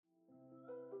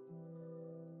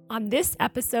On this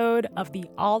episode of the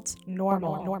Alt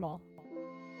Normal.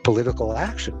 Political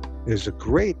action is a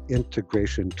great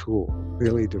integration tool,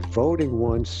 really devoting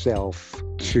oneself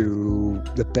to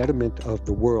the betterment of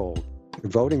the world,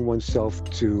 devoting oneself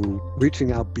to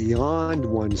reaching out beyond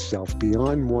oneself,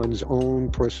 beyond one's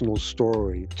own personal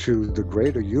story, to the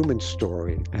greater human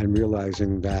story, and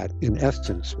realizing that in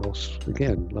essence, well,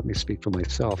 again, let me speak for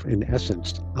myself, in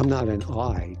essence, I'm not an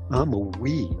I, I'm a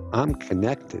we. I'm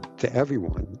connected to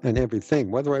everyone and everything,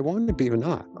 whether I want to be or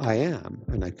not. I am,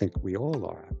 and I think we all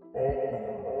are.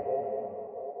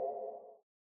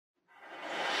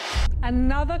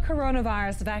 Another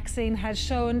coronavirus vaccine has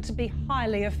shown to be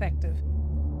highly effective.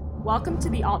 Welcome to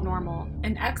the Alt Normal,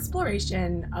 an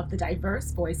exploration of the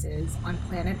diverse voices on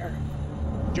planet Earth.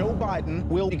 Joe Biden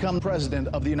will become president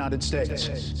of the United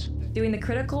States. Doing the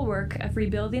critical work of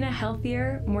rebuilding a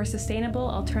healthier, more sustainable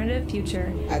alternative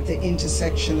future at the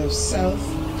intersection of self,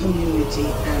 community,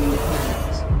 and the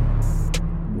planet.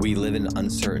 We live in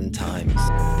uncertain times.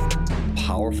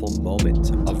 Powerful moment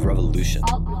of revolution.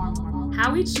 Alt Normal.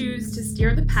 How we choose to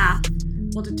steer the path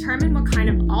will determine what kind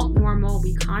of alt normal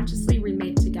we consciously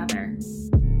remake together.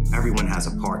 Everyone has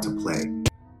a part to play.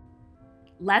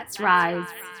 Let's rise.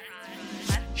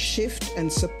 Shift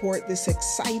and support this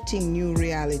exciting new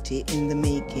reality in the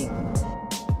making.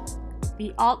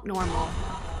 The Alt Normal.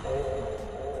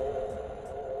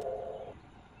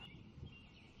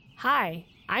 Hi,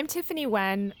 I'm Tiffany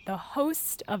Wen, the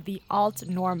host of The Alt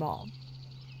Normal.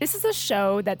 This is a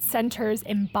show that centers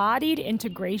embodied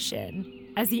integration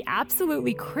as the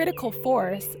absolutely critical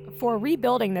force for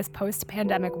rebuilding this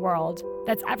post-pandemic world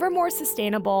that's ever more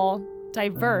sustainable,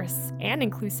 diverse, and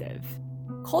inclusive.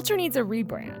 Culture needs a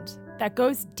rebrand that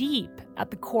goes deep at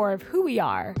the core of who we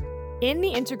are in the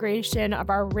integration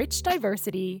of our rich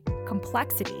diversity,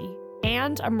 complexity,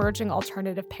 and emerging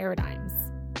alternative paradigms.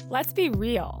 Let's be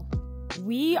real.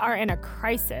 We are in a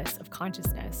crisis of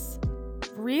consciousness,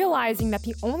 realizing that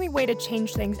the only way to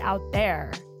change things out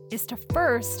there is to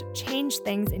first change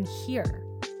things in here.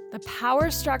 The power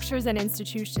structures and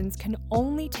institutions can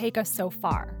only take us so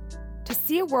far. To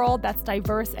see a world that's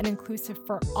diverse and inclusive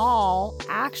for all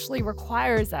actually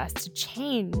requires us to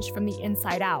change from the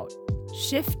inside out,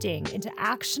 shifting into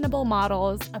actionable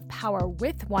models of power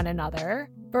with one another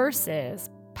versus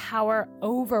power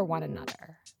over one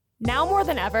another. Now more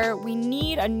than ever, we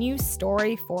need a new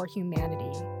story for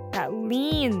humanity that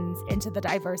leans into the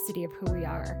diversity of who we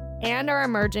are and our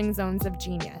emerging zones of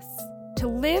genius, to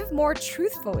live more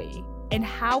truthfully in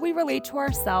how we relate to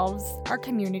ourselves, our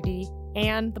community,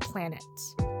 and the planet.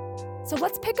 So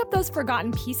let's pick up those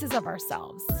forgotten pieces of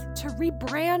ourselves to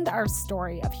rebrand our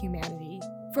story of humanity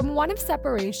from one of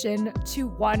separation to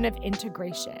one of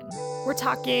integration. We're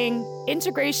talking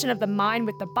integration of the mind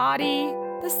with the body,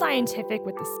 the scientific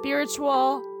with the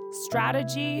spiritual,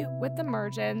 strategy with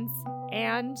emergence,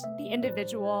 and the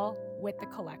individual with the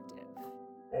collective.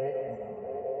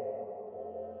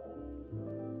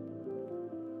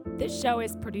 This show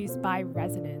is produced by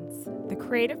Resonance, the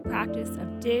creative practice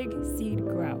of dig, seed,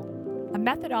 grow, a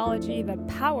methodology that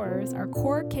powers our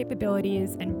core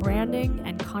capabilities in branding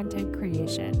and content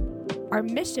creation. Our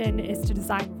mission is to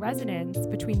design resonance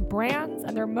between brands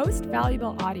and their most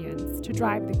valuable audience to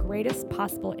drive the greatest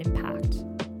possible impact.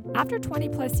 After 20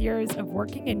 plus years of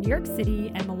working in New York City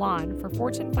and Milan for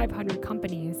Fortune 500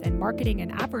 companies in marketing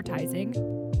and advertising,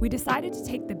 we decided to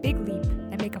take the big leap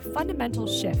and make a fundamental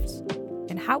shift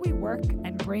in how we work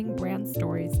and bring brand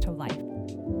stories to life.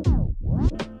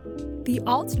 The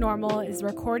Alt Normal is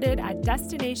recorded at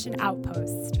Destination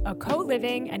Outpost, a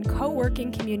co-living and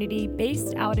co-working community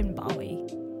based out in Bali.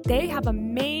 They have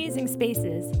amazing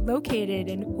spaces located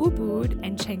in Ubud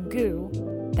and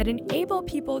Canggu that enable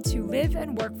people to live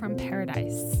and work from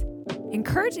paradise,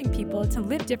 encouraging people to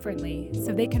live differently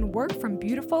so they can work from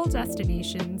beautiful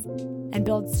destinations and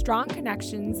build strong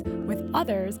connections with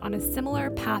others on a similar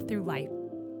path through life.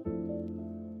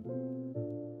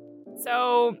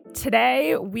 So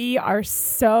today we are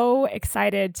so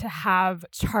excited to have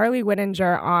Charley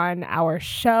Wininger on our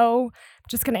show. I'm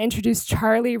just going to introduce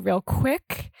Charley real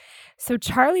quick. So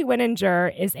Charley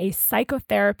Wininger is a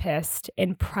psychotherapist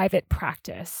in private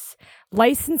practice,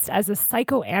 licensed as a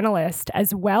psychoanalyst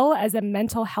as well as a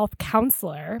mental health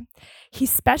counselor. He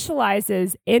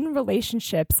specializes in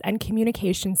relationships and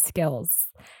communication skills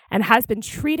and has been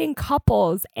treating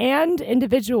couples and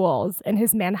individuals in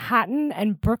his Manhattan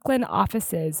and Brooklyn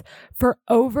offices for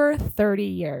over 30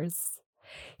 years.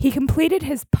 He completed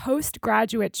his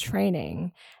postgraduate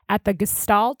training at the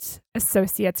Gestalt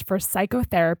Associates for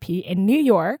Psychotherapy in New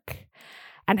York,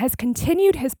 and has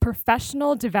continued his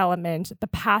professional development the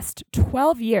past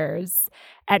 12 years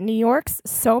at New York's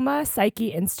Soma Psyche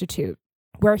Institute,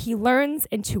 where he learns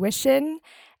intuition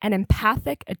and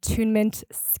empathic attunement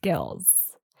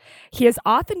skills. He has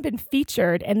often been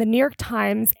featured in the New York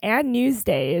Times and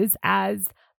Newsdays as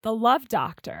the Love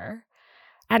Doctor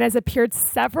and has appeared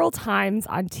several times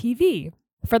on TV.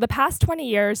 For the past 20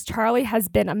 years, Charley has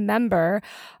been a member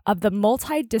of the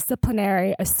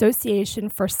Multidisciplinary Association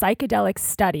for Psychedelic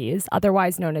Studies,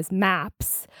 otherwise known as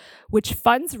MAPS, which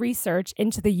funds research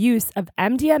into the use of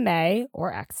MDMA,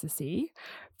 or ecstasy,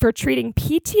 for treating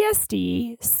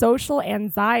PTSD, social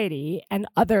anxiety, and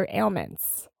other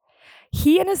ailments.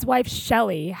 He and his wife,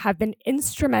 Charley, have been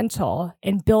instrumental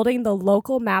in building the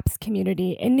local MAPS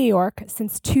community in New York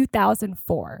since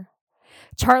 2004.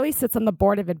 Charley sits on the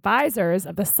board of advisors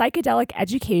of the Psychedelic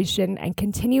Education and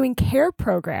Continuing Care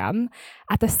Program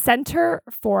at the Center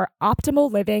for Optimal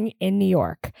Living in New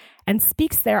York and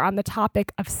speaks there on the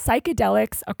topic of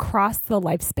psychedelics across the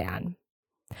lifespan.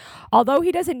 Although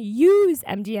he doesn't use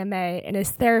MDMA in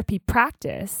his therapy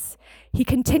practice, he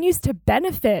continues to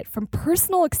benefit from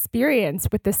personal experience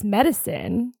with this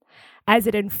medicine as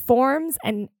it informs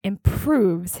and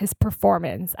improves his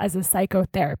performance as a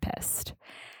psychotherapist.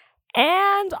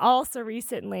 And also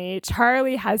recently,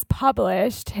 Charley has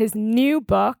published his new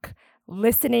book,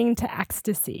 Listening to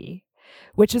Ecstasy,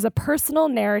 which is a personal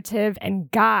narrative and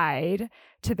guide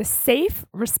to the safe,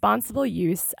 responsible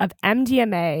use of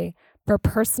MDMA for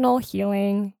personal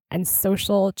healing and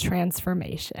social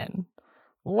transformation.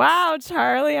 Wow,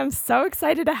 Charley, I'm so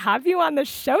excited to have you on the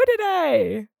show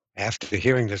today. After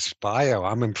hearing this bio,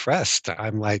 I'm impressed.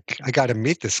 I'm like, I got to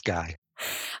meet this guy.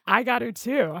 I got to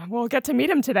too. We'll get to meet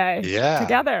him today. Yeah.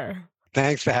 Together.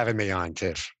 Thanks for having me on,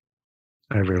 Tiff.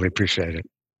 I really appreciate it.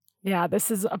 Yeah, this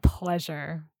is a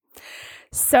pleasure.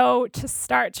 So to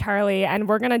start, Charley, and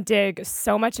we're going to dig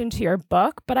so much into your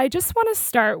book, but I just want to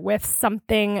start with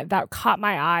something that caught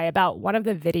my eye about one of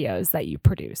the videos that you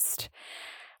produced.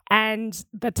 And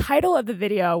the title of the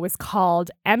video was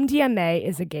called MDMA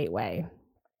is a Gateway,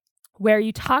 where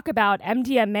you talk about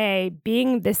MDMA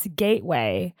being this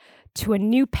gateway to a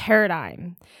new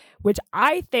paradigm, which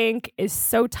I think is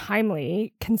so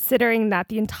timely considering that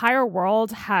the entire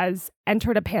world has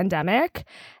entered a pandemic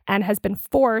and has been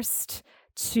forced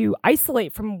to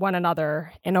isolate from one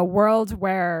another in a world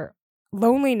where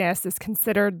loneliness is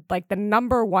considered like the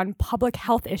number one public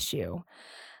health issue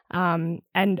and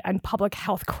public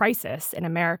health crisis in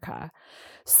America.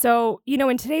 So,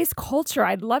 in today's culture,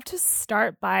 I'd love to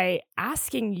start by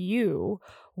asking you,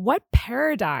 what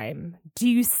paradigm do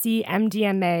you see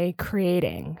MDMA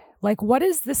creating? Like, what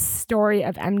is the story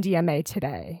of MDMA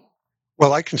today?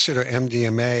 Well, I consider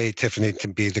MDMA, Tiffany, to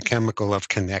be the chemical of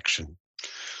connection.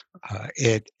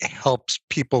 It helps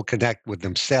people connect with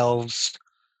themselves,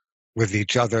 with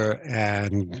each other,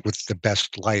 and with the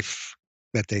best life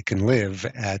that they can live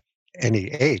at any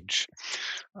age.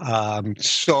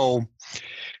 So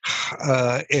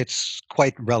it's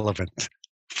quite relevant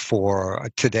for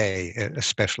today,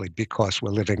 especially because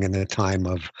we're living in a time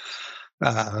of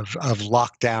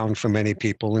lockdown for many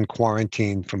people and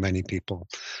quarantine for many people,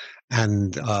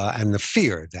 and the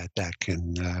fear that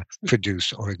can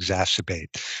produce or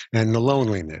exacerbate, and the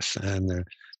loneliness and the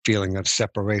feeling of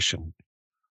separation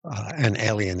and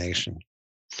alienation.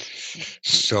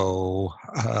 So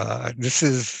this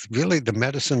is really the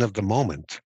medicine of the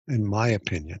moment, in my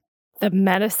opinion. The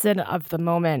medicine of the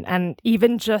moment. And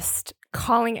even just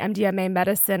calling MDMA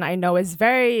medicine, I know, is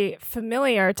very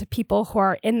familiar to people who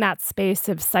are in that space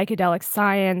of psychedelic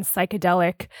science,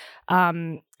 psychedelic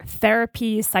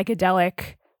therapy,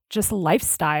 psychedelic just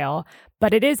lifestyle.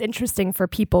 But it is interesting for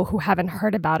people who haven't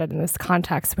heard about it in this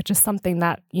context, which is something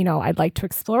that, I'd like to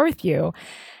explore with you.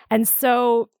 And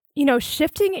so,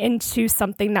 shifting into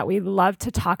something that we love to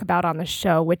talk about on the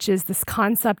show, which is this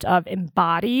concept of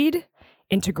embodied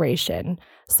integration.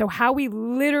 So how we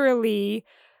literally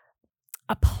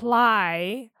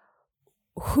apply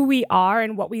who we are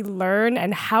and what we learn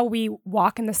and how we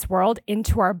walk in this world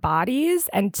into our bodies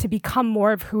and to become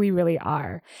more of who we really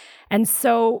are. And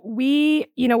so we're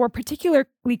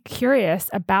particularly curious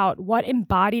about what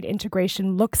embodied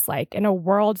integration looks like in a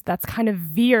world that's kind of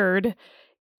veered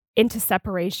into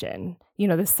separation,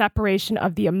 the separation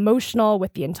of the emotional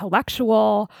with the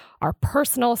intellectual, our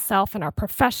personal self and our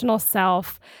professional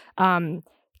self,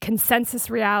 consensus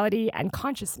reality and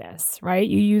consciousness, right?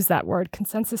 You use that word,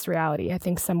 consensus reality, I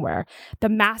think somewhere, the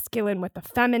masculine with the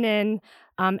feminine,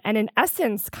 and in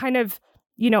essence, kind of,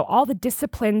 all the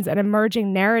disciplines and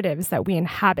emerging narratives that we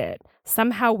inhabit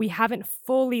somehow we haven't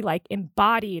fully like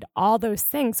embodied all those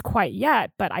things quite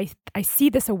yet, but I see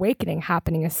this awakening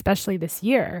happening, especially this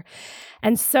year.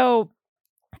 And so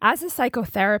as a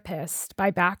psychotherapist by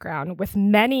background with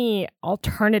many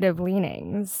alternative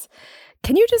leanings,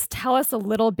 can you just tell us a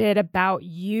little bit about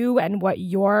you and what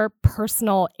your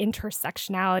personal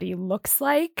intersectionality looks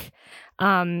like?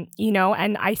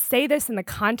 And I say this in the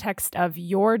context of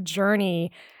your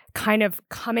journey kind of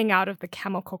coming out of the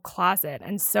chemical closet.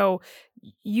 And so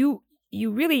you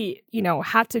really,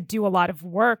 have to do a lot of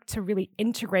work to really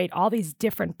integrate all these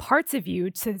different parts of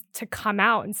you to come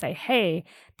out and say, hey,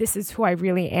 this is who I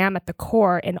really am at the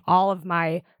core in all of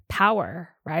my power,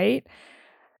 right?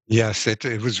 Yes, it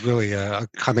was really a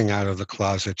coming out of the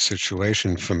closet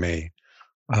situation for me,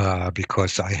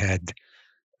 because I had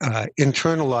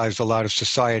internalized a lot of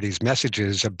society's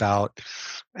messages about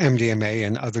MDMA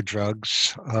and other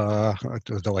drugs,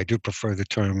 though I do prefer the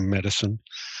term medicine.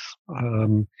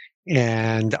 Um,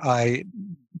 and I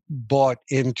bought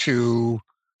into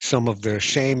some of the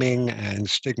shaming and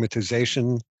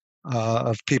stigmatization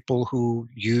of people who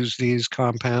use these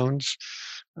compounds.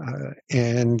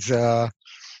 And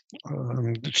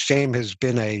shame has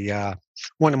been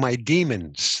one of my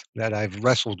demons that I've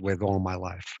wrestled with all my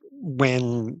life.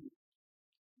 When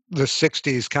the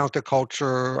 '60s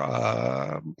counterculture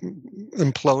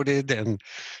imploded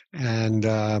and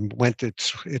went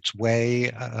its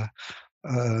way,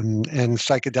 and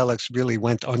psychedelics really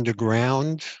went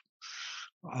underground.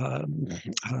 Um,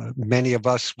 Many of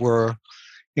us were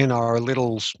in our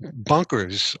little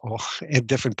bunkers in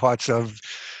different parts of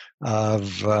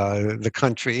the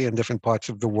country and different parts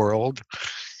of the world,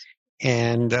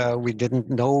 and we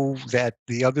didn't know that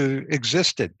the other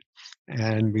existed,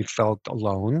 and we felt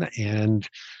alone, and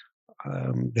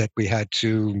that we had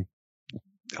to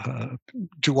uh,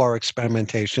 do our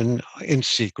experimentation in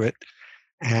secret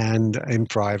and in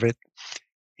private,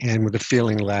 and with a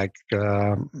feeling like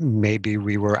maybe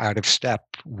we were out of step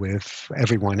with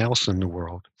everyone else in the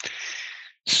world.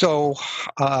 So,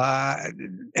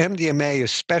 MDMA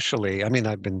especially, I mean,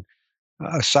 I've been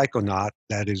a psychonaut,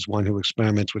 that is one who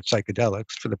experiments with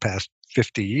psychedelics, for the past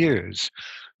 50 years.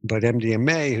 But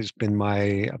MDMA has been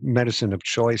my medicine of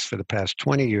choice for the past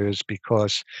 20 years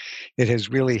because it has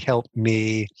really helped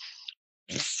me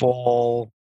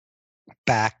fall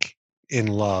back in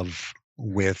love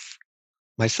with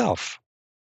myself.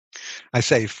 I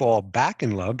say fall back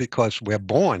in love because we're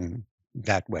born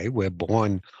that way. We're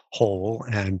born whole.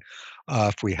 And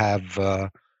if we have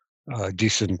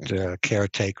decent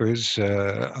caretakers,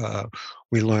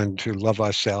 we learn to love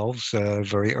ourselves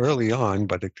very early on,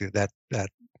 but that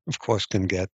of course can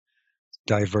get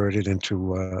diverted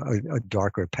into a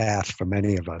darker path for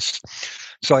many of us.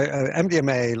 So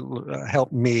MDMA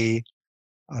helped me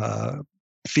uh,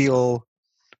 feel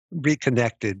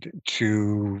reconnected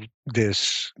to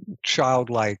this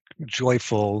childlike,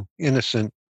 joyful,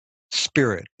 innocent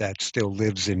spirit that still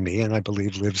lives in me, and I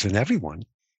believe lives in everyone,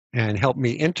 and help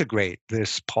me integrate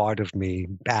this part of me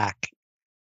back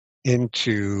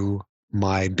into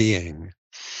my being,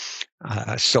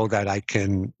 so that I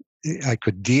could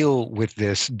deal with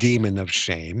this demon of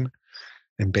shame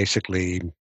and basically,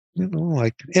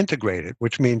 like integrate it,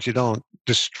 which means you don't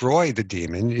destroy the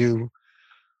demon, you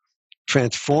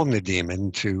transform the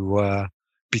demon to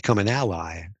become an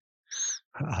ally,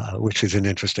 which is an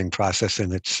interesting process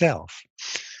in itself.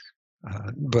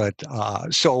 I've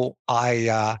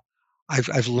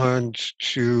learned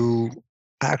to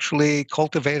actually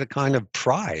cultivate a kind of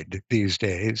pride these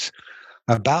days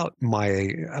about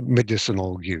my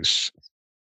medicinal use,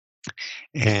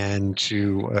 and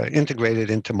to integrate it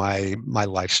into my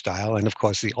lifestyle. And of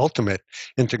course, the ultimate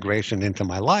integration into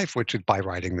my life, which is by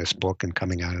writing this book and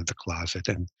coming out of the closet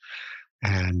and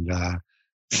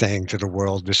saying to the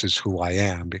world, "This is who I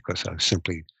am," because I was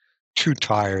simply too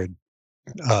tired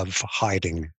of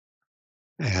hiding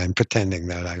and pretending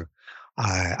that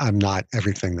I'm not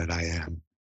everything that I am.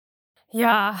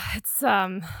 Yeah, it's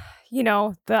the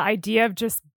idea of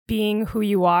just being who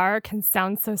you are can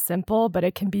sound so simple, but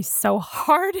it can be so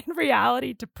hard in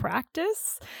reality to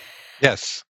practice.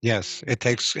 Yes, yes, it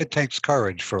takes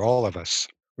courage for all of us,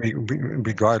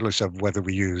 regardless of whether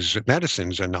we use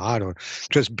medicines or not, or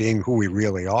just being who we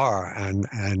really are, and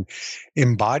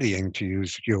embodying, to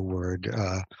use your word,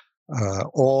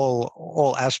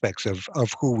 all aspects of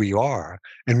who we are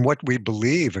and what we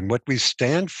believe and what we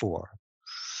stand for,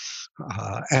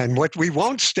 and what we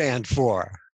won't stand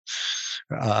for.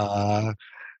 Uh,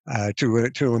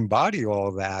 to embody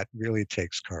all that really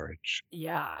takes courage.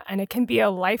 Yeah, and it can be a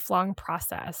lifelong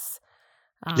process.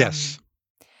 Um, Yes.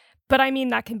 But I mean,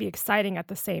 that can be exciting at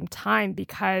the same time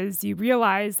because you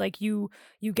realize like you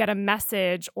get a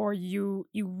message or you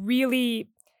really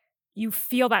you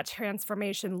feel that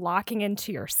transformation locking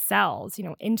into your cells,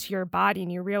 into your body,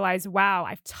 and you realize, wow,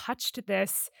 I've touched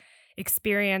this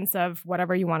experience of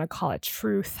whatever you want to call it,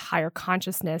 truth, higher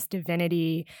consciousness,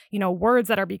 divinity, words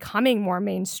that are becoming more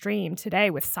mainstream today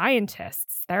with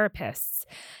scientists, therapists.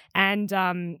 And,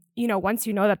 once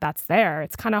you know that that's there,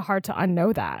 it's kind of hard to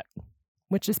unknow that,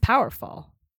 which is powerful.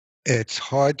 It's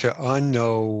hard to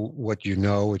unknow what you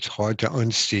know. It's hard to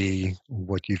unsee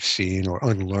what you've seen or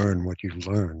unlearn what you've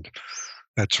learned.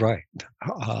 That's right.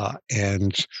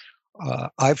 And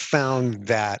I've found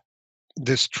that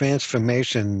this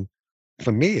transformation,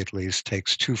 for me at least,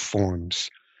 takes two forms.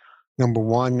 Number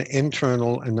one,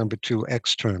 internal, and number two,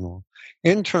 external.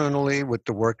 Internally, with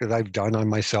the work that I've done on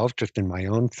myself, just in my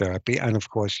own therapy, and of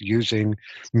course, using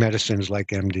medicines like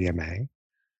MDMA.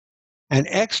 And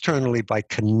externally, by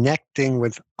connecting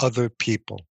with other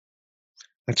people.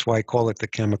 That's why I call it the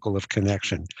chemical of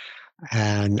connection.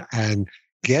 And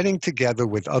getting together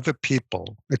with other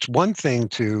people. It's one thing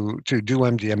to do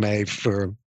MDMA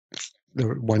for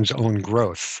one's own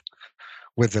growth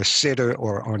with a sitter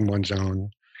or on one's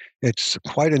own. It's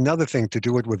quite another thing to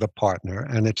do it with a partner,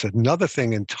 and it's another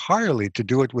thing entirely to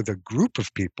do it with a group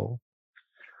of people,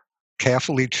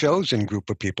 carefully chosen group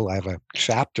of people. I have a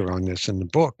chapter on this in the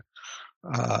book.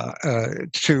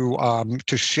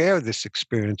 To share this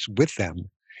experience with them,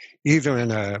 either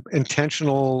in an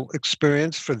intentional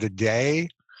experience for the day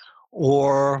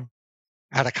or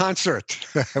at a concert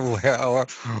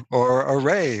or a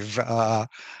rave,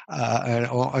 an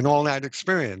all-night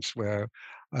experience where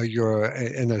you're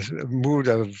in a mood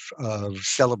of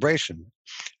celebration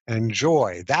and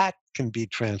joy. That can be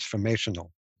transformational.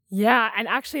 Yeah, and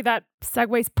actually that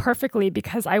segues perfectly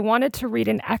because I wanted to read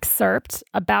an excerpt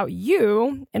about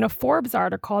you in a Forbes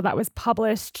article that was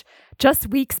published just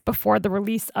weeks before the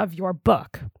release of your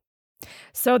book.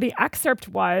 So the excerpt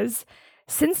was,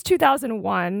 since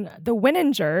 2001, the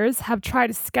Winingers have tried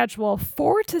to schedule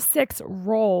 4 to 6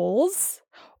 roles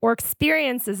or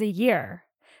experiences a year,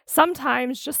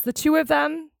 sometimes just the two of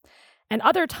them, and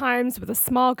other times with a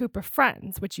small group of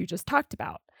friends, which you just talked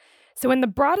about. So in the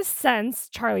broadest sense,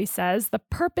 Charley says, the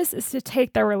purpose is to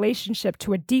take their relationship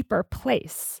to a deeper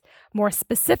place. More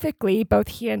specifically, both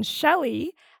he and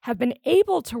Shelley have been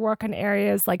able to work on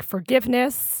areas like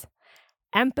forgiveness,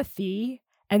 empathy,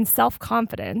 and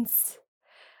self-confidence,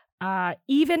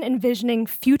 even envisioning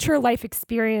future life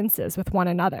experiences with one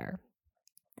another.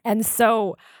 And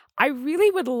so I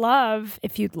really would love,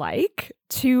 if you'd like,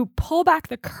 to pull back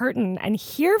the curtain and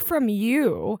hear from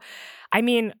you. I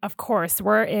mean, of course,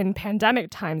 we're in pandemic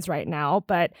times right now,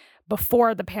 but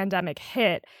before the pandemic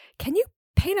hit, can you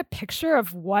paint a picture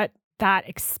of what that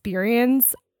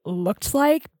experience looked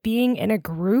like, being in a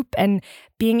group and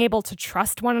being able to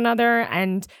trust one another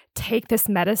and take this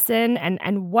medicine,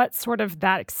 and what sort of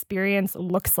that experience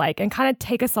looks like, and kind of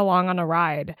take us along on a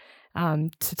ride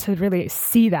to really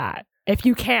see that, if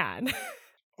you can?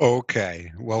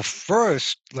 Okay. Well,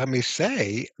 first, let me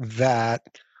say that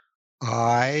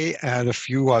I and a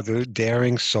few other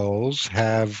daring souls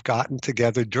have gotten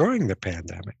together during the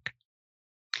pandemic.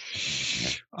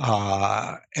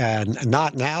 And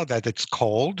not now that it's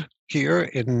cold here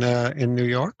in New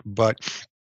York, but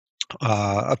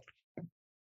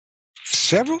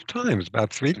several times,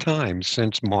 about 3 times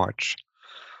since March,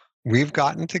 we've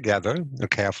gotten together, a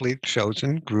carefully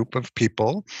chosen group of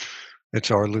people.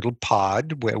 It's our little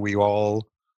pod where we all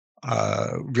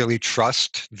really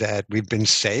trust that we've been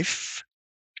safe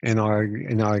in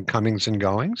our comings and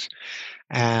goings,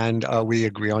 and we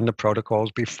agree on the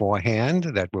protocols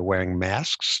beforehand, that we're wearing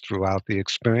masks throughout the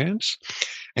experience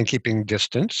and keeping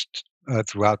distance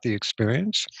throughout the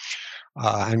experience.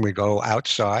 And we go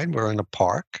outside. We're in a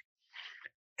park,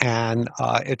 and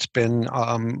it's been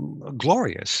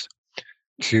glorious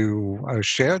to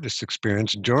share this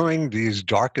experience during these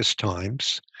darkest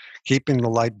times, keeping the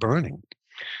light burning.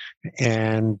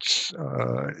 And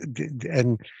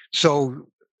so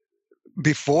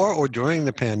before or during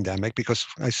the pandemic, because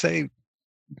I say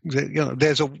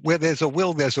that, where there's a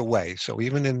will, there's a way. So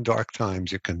even in dark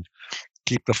times, you can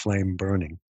keep the flame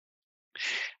burning.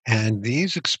 And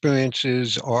these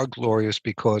experiences are glorious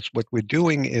because what we're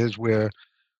doing is we're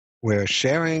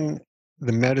sharing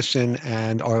the medicine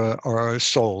and our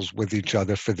souls with each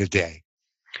other for the day.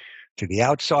 To the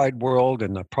outside world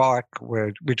in the park,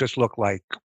 where we just look like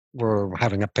we're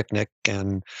having a picnic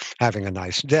and having a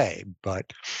nice day,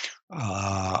 but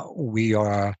we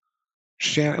are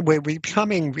sharing. We're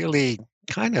becoming really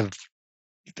kind of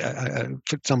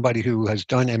for somebody who has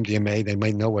done MDMA, they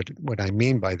may know what I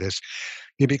mean by this.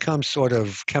 You become sort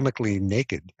of chemically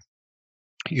naked.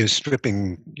 You're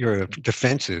stripping your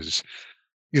defenses.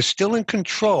 You're still in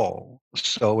control.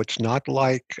 So it's not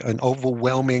like an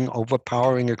overwhelming,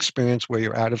 overpowering experience where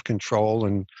you're out of control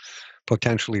and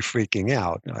potentially freaking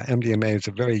out. MDMA is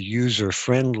a very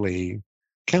user-friendly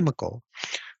chemical.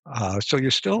 So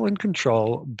you're still in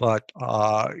control, but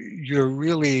you're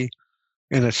really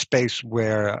in a space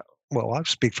where, well, I'll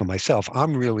speak for myself.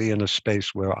 I'm really in a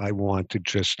space where I want to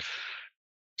just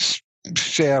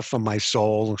share from my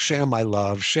soul, share my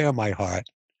love, share my heart.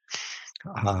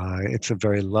 It's a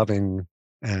very loving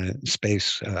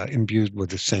space imbued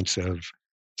with a sense of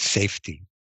safety.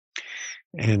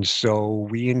 And so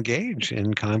we engage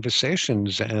in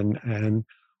conversations and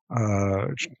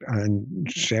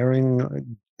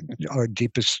sharing our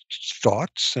deepest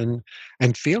thoughts and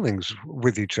feelings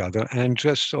with each other, and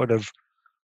just sort of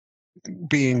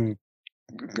being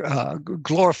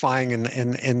glorifying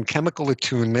in chemical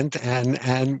attunement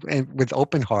and with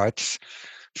open hearts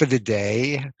for the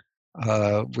day,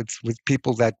 with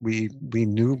people that we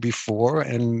knew before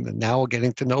and now are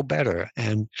getting to know better.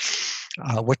 And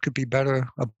what could be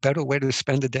a better way to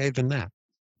spend a day than that?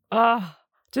 Oh,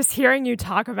 just hearing you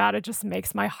talk about it just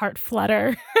makes my heart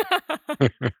flutter.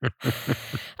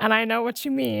 And I know what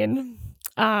you mean.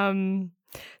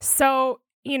 So,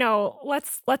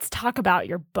 let's talk about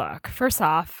your book. First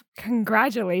off,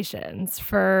 congratulations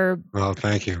for Well,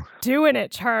 thank you. doing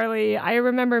it, Charley. I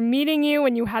remember meeting you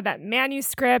when you had that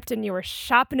manuscript and you were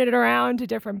shopping it around to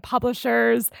different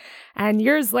publishers. And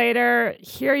years later,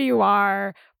 here you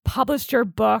are, published your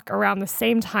book around the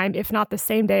same time, if not the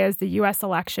same day as the US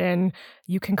election.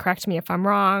 You can correct me if I'm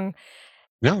wrong.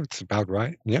 No, it's about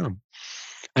right. Yeah.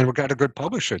 And we got a good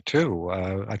publisher too.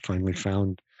 I finally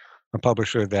found a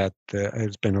publisher that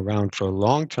has been around for a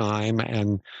long time,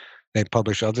 and they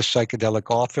publish other psychedelic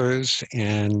authors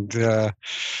and in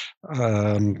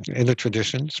the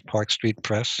traditions, Park Street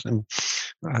Press, and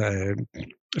uh,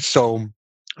 so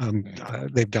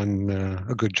they've done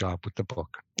a good job with the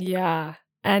book. Yeah.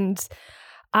 And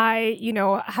I,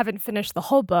 haven't finished the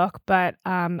whole book, but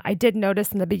I did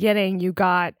notice in the beginning you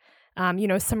got,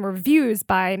 some reviews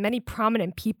by many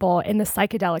prominent people in the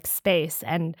psychedelic space.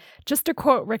 And just to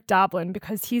quote Rick Doblin,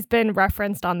 because he's been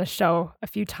referenced on the show a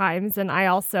few times, and I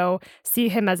also see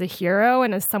him as a hero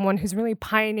and as someone who's really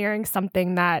pioneering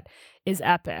something that is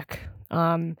epic.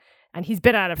 And he's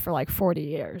been at it for like 40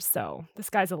 years. So this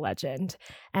guy's a legend.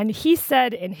 And he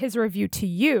said in his review to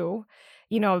you,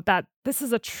 that this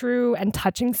is a true and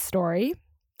touching story.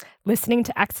 Listening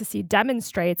to ecstasy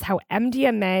demonstrates how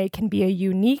MDMA can be a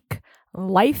unique,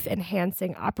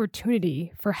 life-enhancing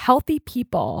opportunity for healthy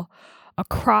people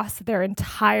across their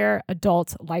entire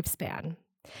adult lifespan.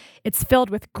 It's filled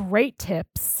with great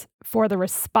tips for the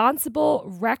responsible,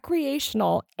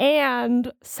 recreational,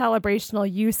 and celebrational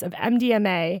use of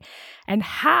MDMA and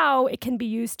how it can be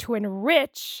used to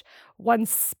enrich one's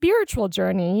spiritual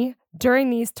journey during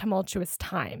these tumultuous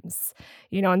times.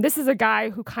 And this is a guy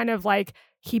who kind of like,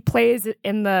 he plays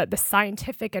in the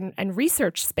scientific and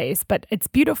research space, but it's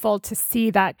beautiful to see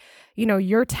that,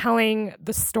 you're telling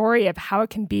the story of how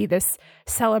it can be this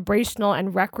celebrational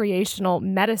and recreational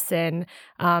medicine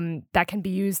that can be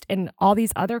used in all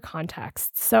these other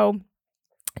contexts. So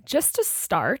just to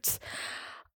start,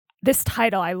 this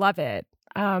title, I love it.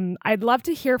 I'd love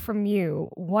to hear from you.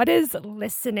 What does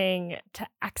listening to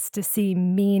ecstasy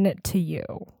mean to you?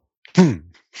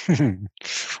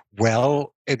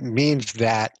 Well, it means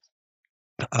that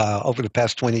over the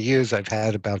past 20 years, I've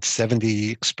had about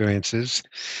 70 experiences,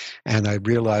 and I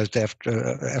realized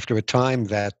after a time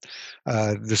that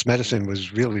this medicine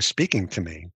was really speaking to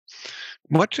me.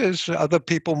 Much as other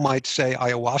people might say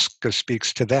ayahuasca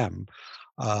speaks to them.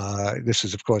 This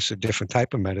is, of course, a different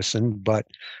type of medicine, but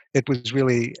it was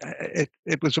really,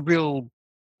 it was a real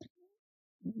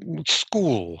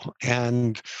school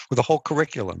and with a whole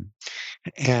curriculum.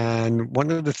 And one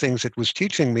of the things it was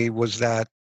teaching me was that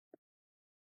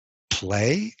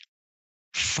play,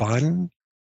 fun,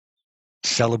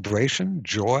 celebration,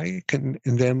 joy can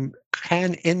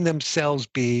in themselves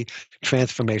be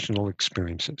transformational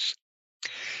experiences.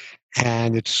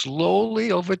 And it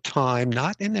slowly over time,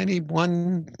 not in any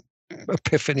one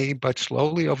epiphany, but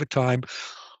slowly over time,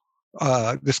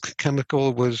 this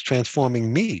chemical was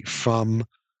transforming me from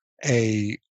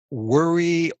a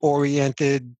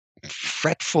worry-oriented,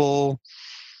 fretful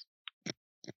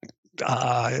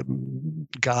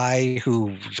guy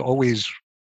who's always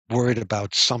worried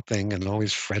about something and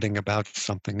always fretting about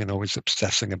something and always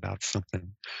obsessing about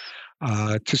something,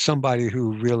 to somebody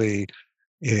who really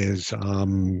is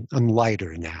I'm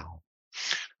lighter now.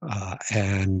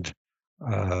 And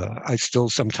I still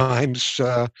sometimes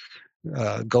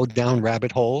go down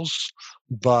rabbit holes,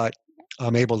 but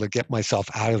I'm able to get myself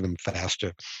out of them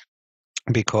faster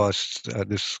because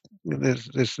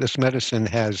this medicine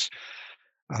has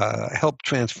helped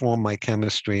transform my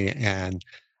chemistry and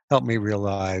helped me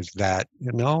realize that,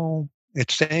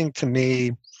 it's saying to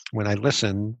me when I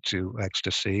listen to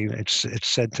ecstasy, it's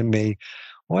said to me,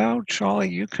 well, Charlie,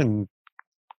 you can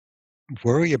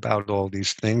worry about all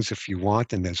these things if you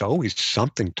want, and there's always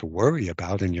something to worry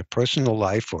about in your personal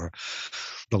life or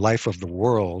the life of the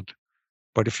world.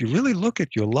 But if you really look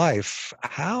at your life,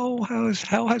 how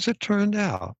has it turned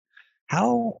out?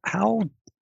 How how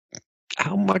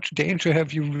how much danger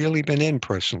have you really been in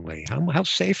personally? How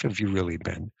safe have you really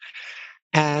been?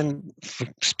 And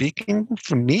speaking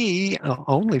for me,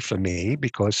 only for me,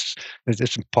 because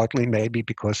it's partly maybe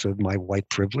because of my white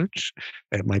privilege.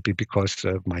 It might be because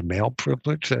of my male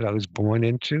privilege that I was born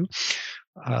into.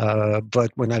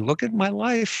 But when I look at my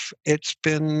life, it's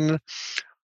been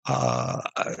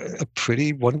a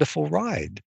pretty wonderful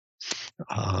ride.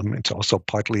 It's also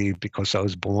partly because I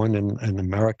was born in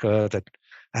America that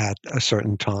at a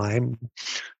certain time.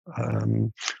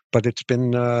 Um, but it's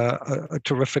been a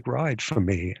terrific ride for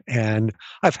me. And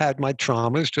I've had my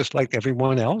traumas just like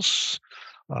everyone else.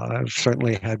 I've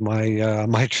certainly had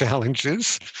my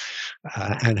challenges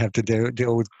and have to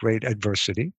deal with great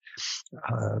adversity.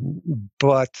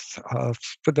 But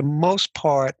for the most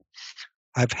part,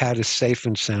 I've had a safe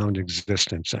and sound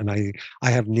existence, and I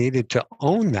have needed to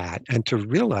own that and to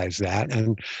realize that,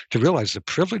 and to realize the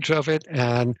privilege of it,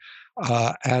 and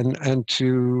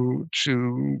to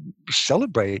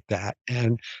celebrate that,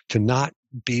 and to not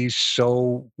be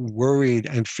so worried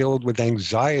and filled with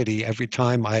anxiety every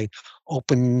time I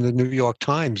open the New York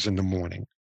Times in the morning.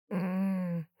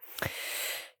 Mm.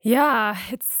 Yeah,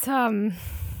 it's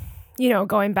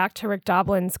going back to Rick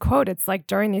Doblin's quote, it's like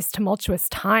during these tumultuous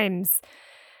times,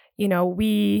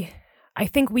 we I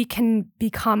think we can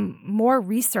become more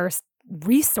resourced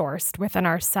within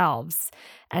ourselves.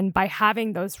 And by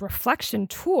having those reflection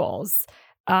tools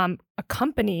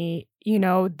accompany,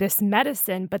 this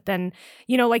medicine, but then,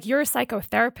 like you're a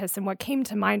psychotherapist, and what came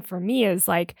to mind for me is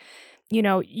like,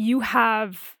 you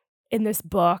have in this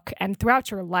book and throughout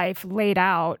your life laid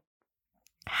out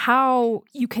how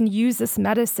you can use this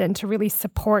medicine to really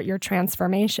support your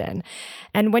transformation.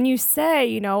 And when you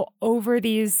say, over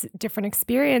these different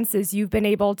experiences, you've been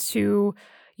able to,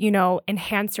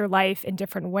 enhance your life in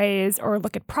different ways or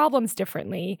look at problems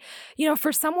differently,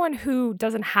 for someone who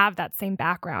doesn't have that same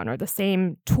background or the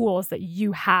same tools that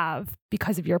you have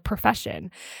because of your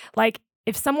profession, like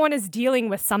if someone is dealing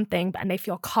with something and they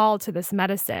feel called to this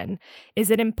medicine, is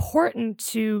it important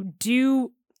to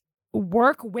do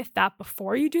work with that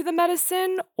before you do the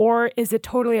medicine? Or is it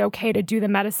totally okay to do the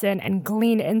medicine and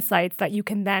glean insights that you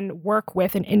can then work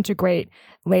with and integrate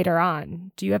later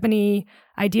on? Do you have any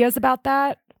ideas about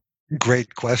that?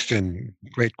 Great question.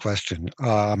 Great question.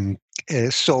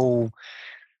 So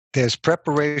there's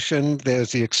preparation,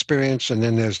 there's the experience, and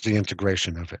then there's the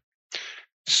integration of it.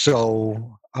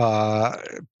 So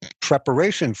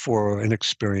preparation for an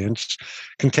experience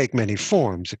can take many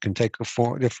forms. It can take the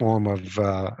form of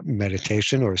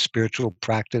meditation or a spiritual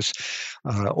practice,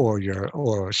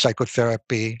 or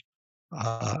psychotherapy,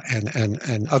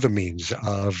 and other means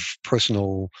of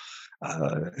personal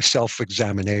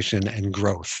self-examination and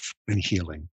growth and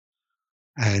healing.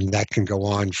 And that can go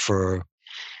on for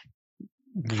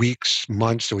weeks,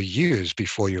 months, or years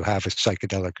before you have a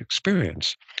psychedelic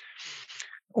experience.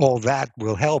 All that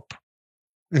will help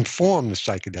inform the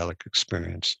psychedelic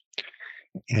experience.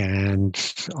 And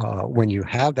when you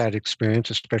have that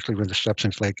experience, especially with a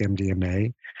substance like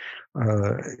MDMA,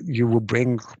 you will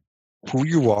bring who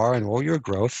you are and all your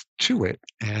growth to it.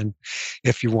 And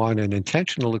if you want an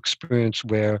intentional experience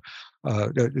where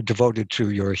devoted to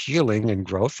your healing and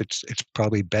growth, it's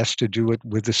probably best to do it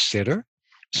with a sitter,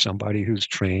 somebody who's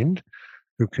trained,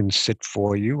 who can sit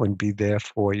for you and be there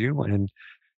for you and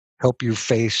help you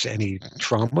face any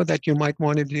trauma that you might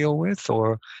want to deal with,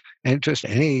 and just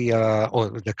any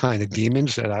or the kind of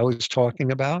demons that I was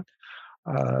talking about,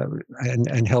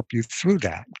 and help you through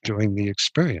that during the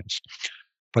experience.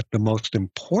 But the most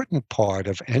important part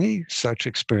of any such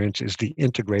experience is the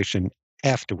integration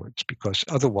afterwards, because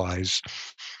otherwise,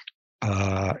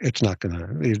 it's not going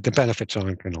to, the benefits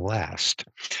aren't going to last.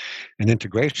 And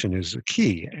integration is the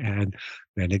key. And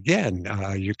then again,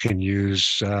 you can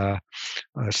use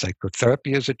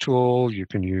psychotherapy as a tool. You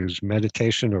can use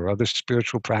meditation or other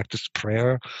spiritual practice,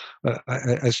 prayer,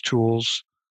 as tools,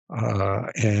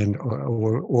 and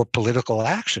or political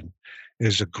action.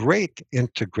 is a great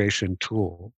integration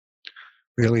tool,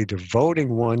 really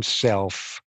devoting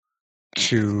oneself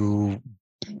to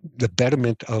the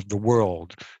betterment of the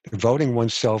world, devoting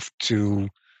oneself to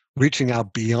reaching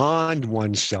out beyond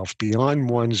oneself, beyond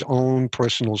one's own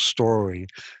personal story,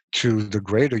 to the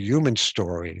greater human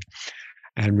story,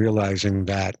 and realizing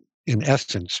that in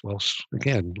essence, well,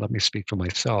 again, let me speak for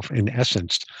myself. In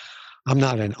essence, I'm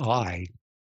not an I,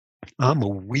 I'm a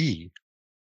we.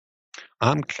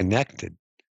 I'm connected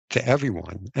to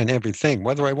everyone and everything,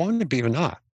 whether I want to be or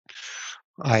not.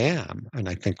 I am, and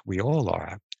I think we all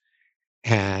are.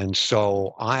 And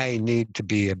so I need to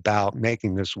be about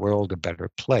making this world a better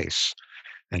place.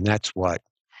 And that's what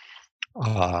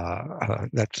I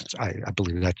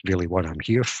believe that's really what I'm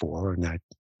here for. And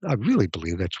I really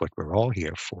believe that's what we're all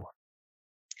here for.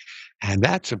 And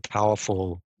that's a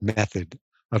powerful method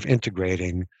of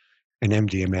integrating an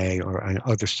MDMA or an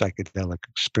other psychedelic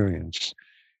experience,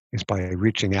 is by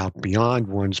reaching out beyond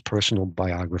one's personal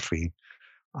biography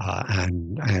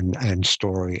and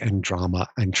story and drama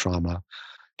and trauma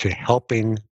to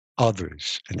helping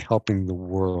others and helping the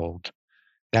world.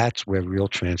 That's where real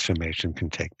transformation can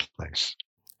take place.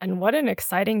 And what an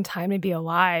exciting time to be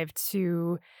alive,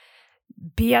 to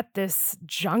be at this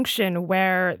junction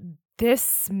where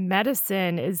this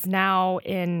medicine is now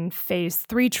in phase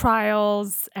 3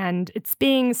 trials, and it's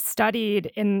being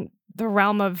studied in the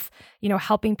realm of,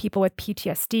 helping people with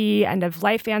PTSD, end of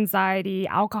life anxiety,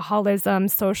 alcoholism,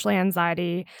 social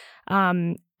anxiety.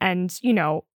 And,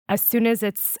 as soon as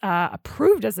it's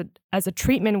approved as a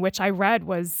treatment, which I read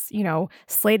was,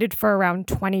 slated for around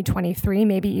 2023,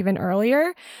 maybe even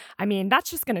earlier. I mean,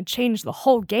 that's just going to change the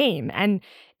whole game. And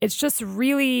it's just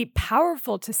really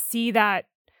powerful to see that,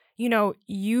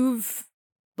 you've,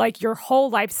 like, your whole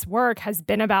life's work has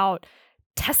been about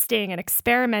testing and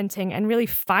experimenting and really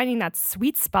finding that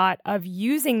sweet spot of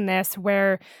using this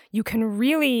where you can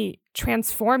really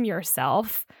transform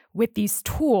yourself with these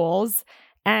tools.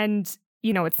 And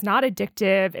it's not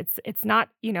addictive. It's not,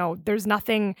 there's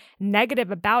nothing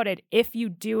negative about it if you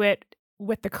do it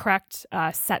with the correct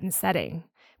set and setting,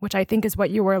 which I think is what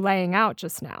you were laying out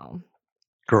just now.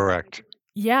 Correct.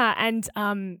 Yeah. And,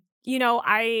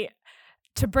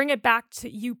 to bring it back to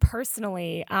you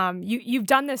personally, you've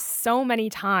done this so many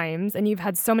times and you've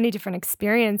had so many different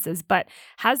experiences, but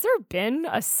has there been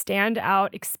a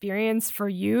standout experience for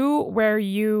you where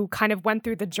you kind of went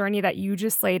through the journey that you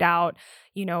just laid out,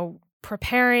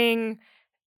 preparing,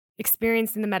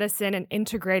 experiencing the medicine and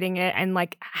integrating it, and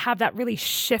like have that really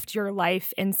shift your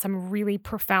life in some really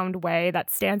profound way that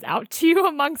stands out to you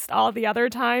amongst all the other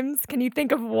times? Can you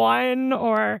think of one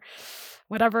or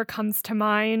whatever comes to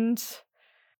mind?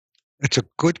 It's a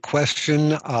good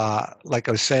question. Like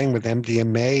I was saying with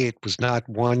MDMA, it was not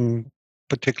one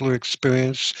particular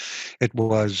experience. It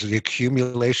was the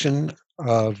accumulation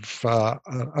of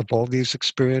all these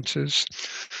experiences.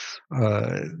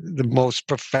 The most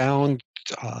profound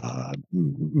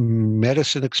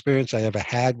medicine experience I ever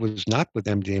had was not with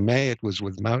MDMA. It was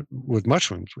with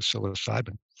mushrooms, with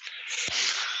psilocybin,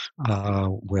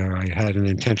 where I had an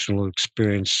intentional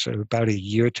experience about a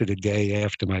year to the day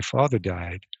after my father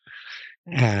died,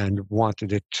 and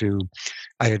wanted it to.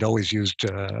 I had always used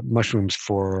mushrooms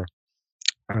for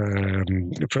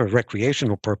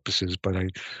recreational purposes, but I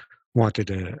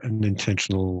wanted an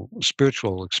intentional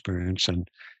spiritual experience, and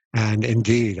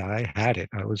indeed I had it.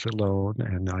 I was alone,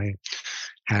 and I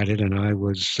had it, and I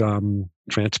was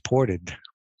transported,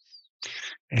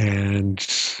 and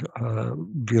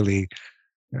really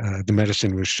the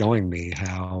medicine was showing me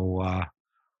how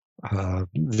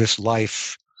this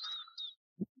life,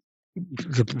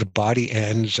 the body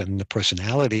ends and the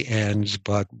personality ends,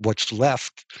 but what's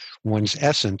left, one's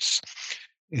essence,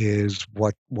 is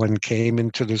what one came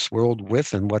into this world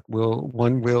with and what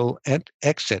one will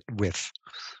exit with,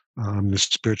 the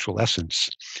spiritual essence.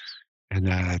 And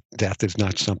that death is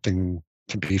not something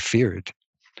to be feared.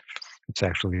 It's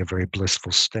actually a very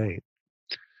blissful state.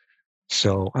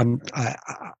 So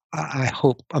I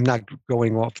hope I'm not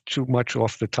going off too much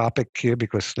off the topic here,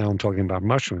 because now I'm talking about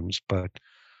mushrooms, but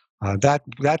that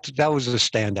was a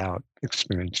standout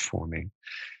experience for me.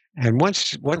 And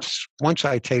once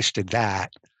I tasted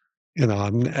that,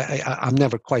 I'm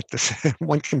never quite the same.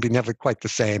 One can be never quite the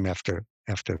same after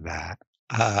that.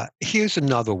 Here's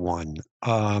another one.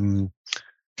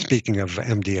 Speaking of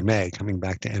MDMA, coming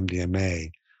back to MDMA,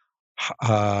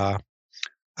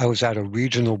 I was at a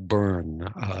regional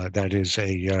burn that is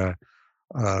a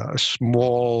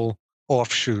small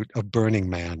offshoot of Burning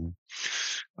Man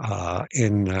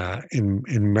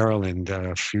in Maryland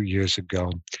a few years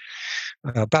ago.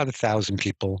 About 1,000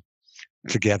 people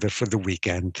together for the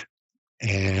weekend,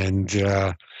 and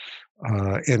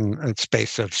in a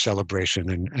space of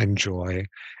celebration and joy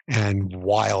and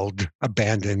wild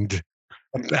abandonment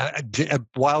and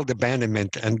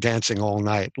dancing all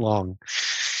night long.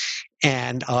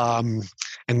 And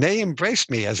and they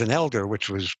embraced me as an elder, which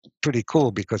was pretty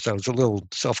cool because I was a little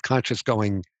self-conscious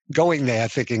going there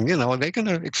thinking, are they going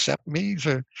to accept me?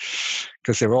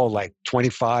 Because they're all like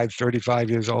 25, 35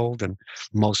 years old, and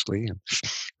mostly.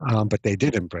 But they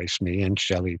did embrace me, and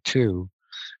Shelley too.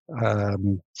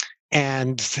 Um,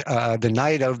 and the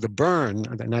night of the burn,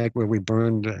 the night where we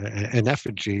burned an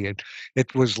effigy,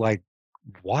 it was like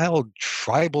wild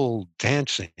tribal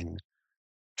dancing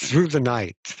through the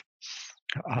night,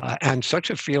 and such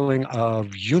a feeling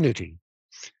of unity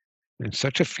and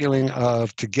such a feeling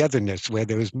of togetherness where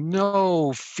there was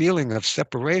no feeling of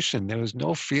separation. There was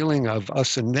no feeling of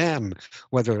us and them,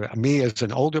 whether me as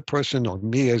an older person or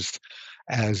me as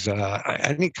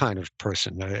any kind of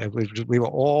person. We were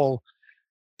all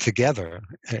together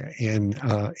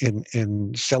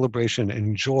in celebration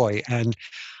and joy, and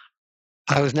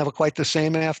I was never quite the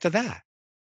same after that.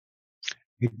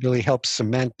 It really helps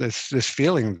cement this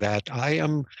feeling that I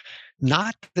am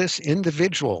not this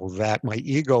individual that my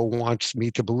ego wants me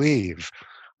to believe.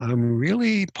 I'm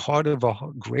really part of a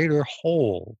greater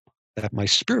whole that my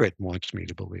spirit wants me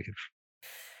to believe.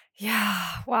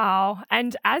 Yeah, wow.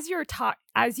 And as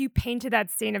you painted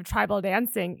that scene of tribal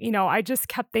dancing, I just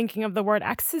kept thinking of the word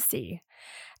ecstasy.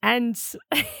 And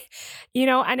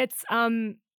and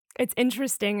it's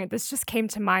interesting. This just came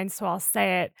to mind, so I'll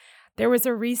say it. There was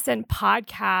a recent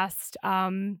podcast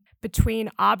between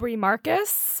Aubrey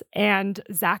Marcus and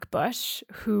Zach Bush,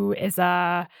 who is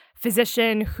a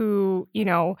physician who,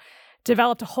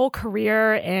 developed a whole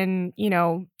career in,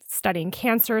 studying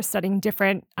cancer, studying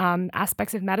different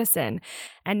aspects of medicine.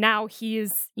 And now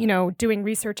he's, doing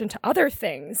research into other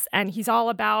things. And he's all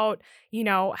about,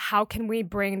 how can we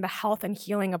bring the health and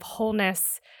healing of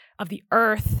wholeness of the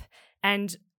earth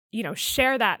and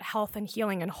share that health and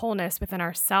healing and wholeness within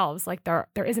ourselves. Like there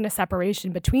isn't a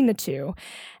separation between the two.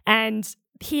 And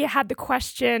he had the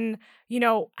question,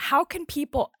 how can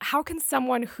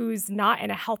someone who's not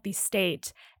in a healthy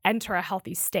state enter a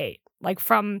healthy state? Like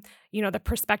from, the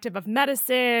perspective of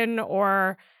medicine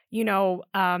or,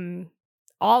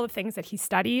 all the things that he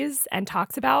studies and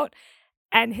talks about.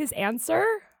 And his answer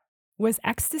was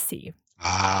ecstasy.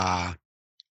 Ah,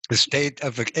 the state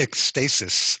of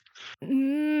ecstasis.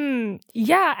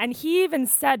 Yeah. And he even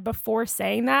said before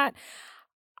saying that,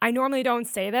 I normally don't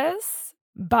say this,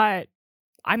 but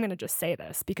I'm going to just say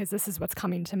this because this is what's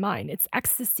coming to mind. It's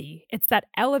ecstasy. It's that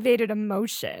elevated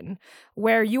emotion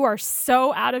where you are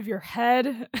so out of your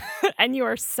head and you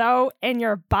are so in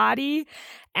your body,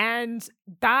 and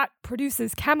that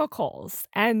produces chemicals.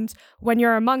 And when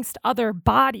you're amongst other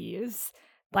bodies,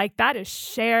 like that is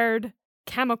shared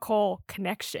chemical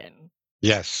connection.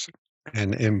 Yes,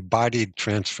 an embodied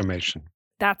transformation.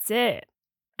 That's it.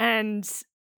 And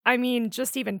I mean,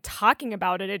 just even talking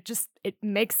about it, it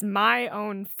makes my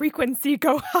own frequency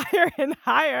go higher and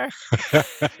higher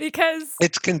because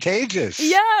it's contagious.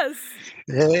 Yes.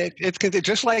 It's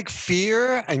just like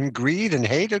fear and greed and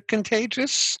hate are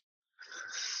contagious.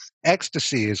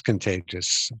 Ecstasy is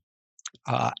contagious,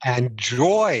 and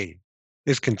joy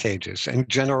is contagious, and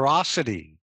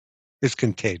generosity is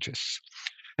contagious,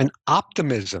 and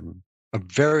optimism, a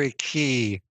very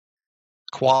key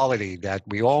quality that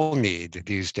we all need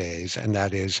these days, and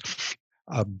that is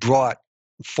brought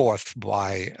forth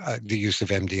by the use of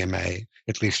MDMA,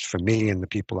 at least for me and the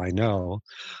people I know.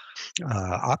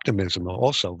 Optimism are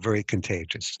also very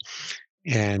contagious.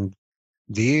 And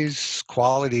these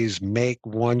qualities make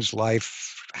one's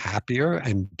life happier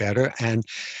and better. And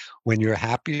when you're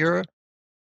happier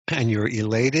and you're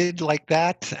elated like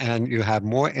that, and you have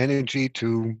more energy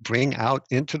to bring out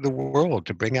into the world,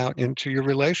 to bring out into your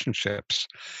relationships,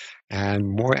 and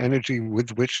more energy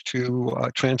with which to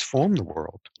transform the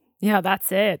world. Yeah,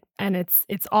 that's it. And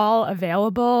it's all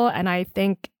available. And I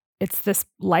think it's this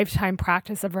lifetime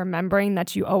practice of remembering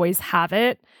that you always have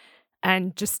it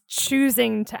and just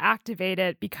choosing to activate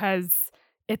it because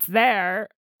it's there.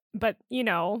 But,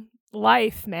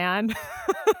 life, man,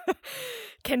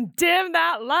 can dim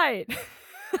that light.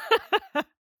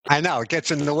 I know. It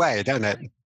gets in the way, doesn't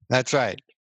it? That's right.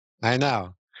 I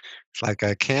know. It's like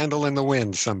a candle in the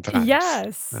wind sometimes.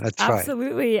 Yes, that's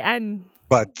absolutely. Right.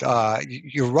 But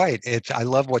you're right. I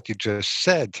love what you just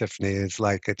said, Tiffany.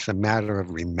 It's a matter of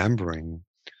remembering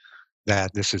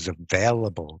that this is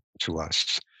available to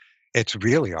us. It's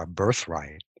really our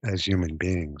birthright as human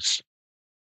beings.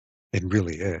 It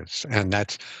really is. And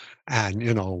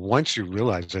once you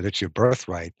realize that it's your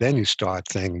birthright, then you start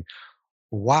saying,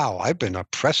 wow, I've been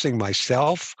oppressing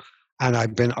myself and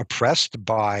I've been oppressed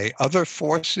by other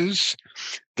forces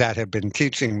that have been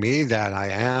teaching me that I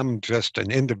am just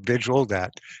an individual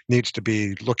that needs to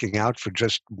be looking out for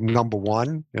just number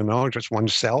one, just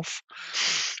oneself.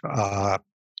 Uh,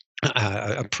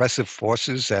 Oppressive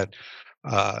forces that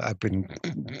have been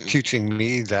teaching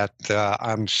me that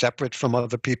I'm separate from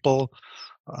other people,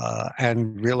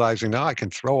 and realizing now I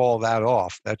can throw all that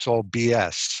off. That's all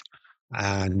BS,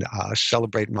 and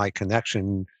celebrate my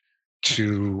connection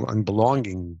to and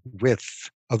belonging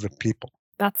with other people.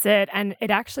 That's it. And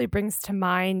it actually brings to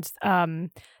mind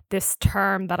this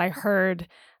term that I heard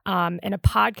in a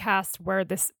podcast where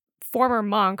this former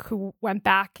monk who went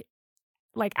back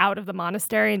like out of the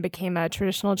monastery and became a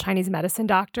traditional Chinese medicine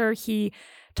doctor, he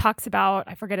talks about,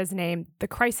 I forget his name, the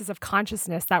crisis of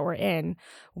consciousness that we're in,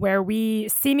 where we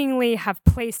seemingly have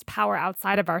placed power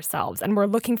outside of ourselves and we're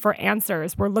looking for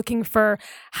answers. We're looking for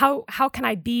how can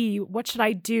I be? What should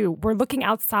I do? We're looking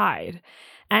outside.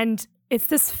 And it's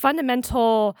this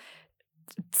fundamental,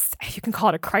 you can call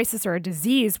it a crisis or a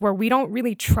disease, where we don't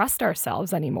really trust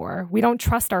ourselves anymore. We don't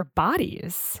trust our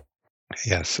bodies.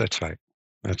 Yes, that's right.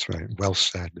 That's right. Well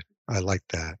said. I like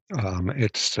that.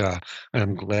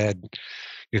 I'm glad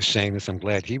you're saying this. I'm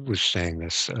glad he was saying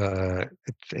this.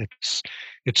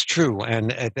 It's true,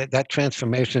 and that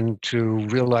transformation to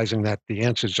realizing that the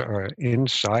answers are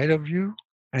inside of you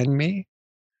and me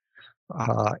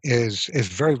is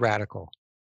very radical,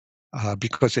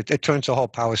 because it turns the whole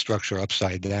power structure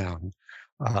upside down.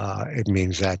 It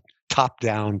means that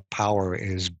top-down power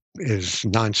is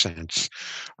nonsense,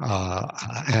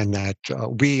 and that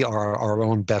we are our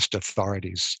own best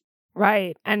authorities.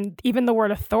 Right. And even the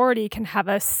word authority can have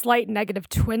a slight negative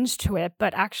twinge to it,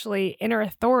 but actually, inner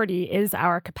authority is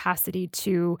our capacity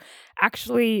to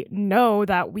actually know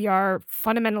that we are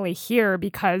fundamentally here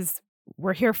because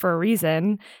we're here for a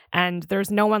reason. And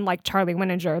there's no one like Charley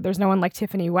Wininger. There's no one like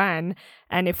Tiffany Wen.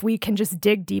 And if we can just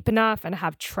dig deep enough and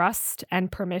have trust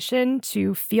and permission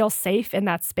to feel safe in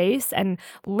that space and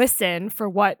listen for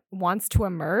what wants to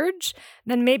emerge,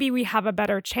 then maybe we have a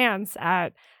better chance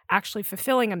at actually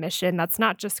fulfilling a mission that's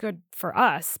not just good for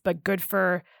us, but good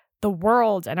for the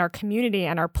world and our community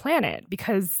and our planet,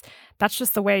 because that's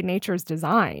just the way nature is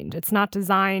designed. It's not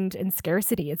designed in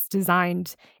scarcity. It's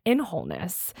designed in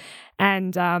wholeness.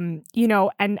 And,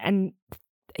 and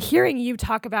hearing you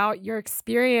talk about your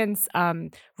experience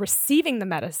receiving the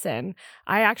medicine,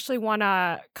 I actually want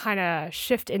to kind of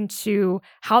shift into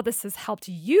how this has helped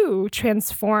you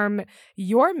transform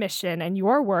your mission and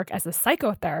your work as a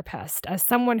psychotherapist, as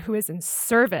someone who is in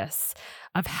service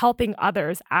of helping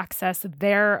others access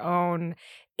their own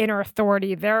inner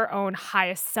authority, their own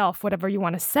highest self, whatever you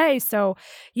want to say. So,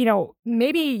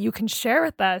 maybe you can share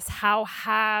with us, how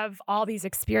have all these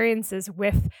experiences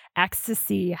with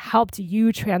ecstasy helped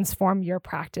you transform your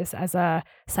practice as a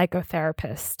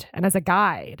psychotherapist and as a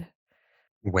guide?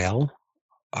 Well,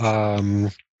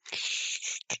 MDMA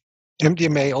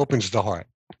opens the heart,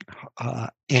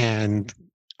 and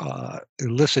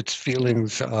elicits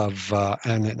feelings of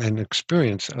and an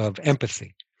experience of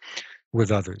empathy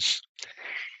with others.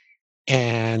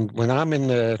 And when I'm in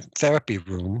the therapy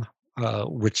room,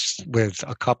 with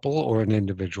a couple or an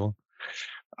individual,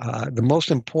 the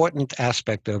most important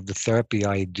aspect of the therapy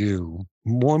I do,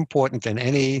 more important than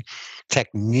any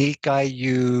technique I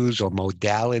use or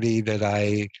modality that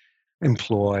I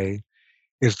employ,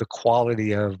 is the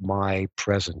quality of my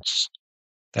presence.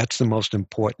 That's the most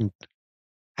important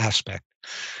aspect.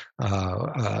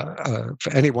 For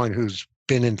anyone who's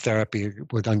been in therapy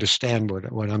would understand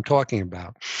what I'm talking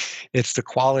about. It's the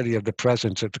quality of the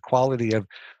presence, it's the quality of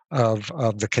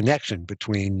the connection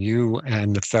between you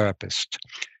and the therapist.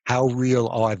 How real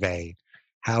are they?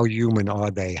 How human are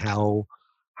they? How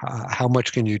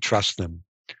much can you trust them?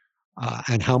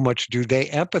 And how much do they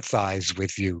empathize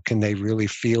with you? Can they really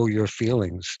feel your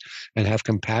feelings and have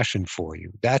compassion for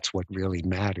you? That's what really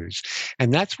matters.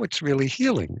 And that's what's really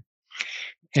healing.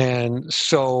 And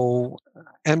so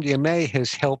MDMA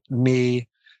has helped me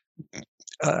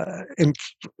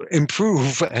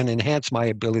improve and enhance my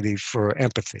ability for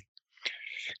empathy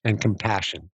and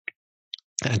compassion,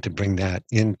 and to bring that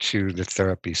into the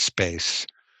therapy space.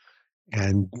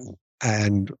 And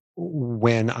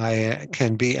when I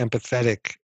can be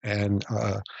empathetic and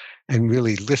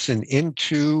really listen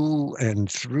into and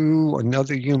through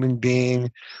another human being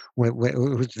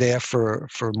who's there for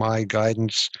my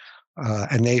guidance,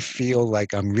 and they feel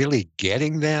like I'm really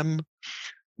getting them,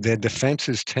 their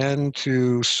defenses tend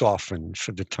to soften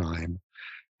for the time.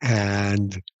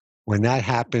 And when that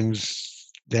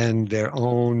happens, then their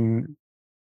own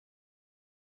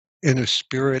inner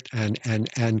spirit and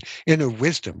inner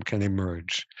wisdom can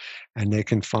emerge, and they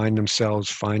can find themselves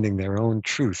finding their own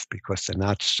truth because they're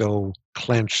not so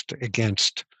clenched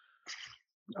against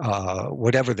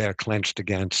whatever they're clenched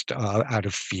against out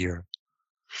of fear.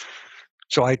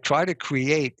 So I try to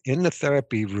create in the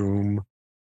therapy room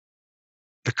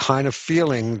the kind of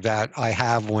feeling that I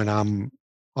have when I'm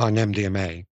on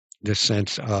MDMA, this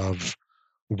sense of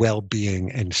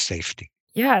well-being and safety.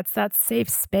 Yeah, it's that safe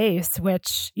space,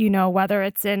 which, whether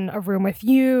it's in a room with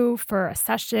you for a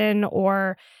session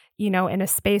or, in a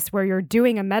space where you're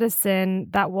doing a medicine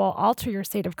that will alter your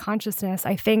state of consciousness,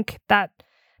 I think that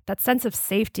that sense of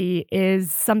safety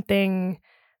is something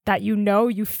that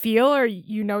you feel or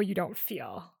you don't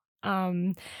feel.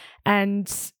 And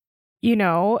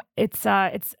it's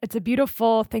a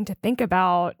beautiful thing to think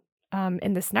about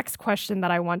in this next question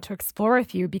that I want to explore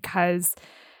with you, because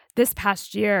this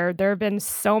past year, there have been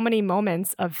so many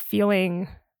moments of feeling,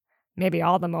 maybe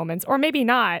all the moments, or maybe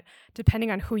not, depending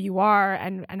on who you are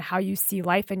and how you see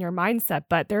life and your mindset.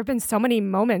 But there have been so many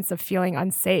moments of feeling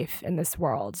unsafe in this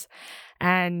world.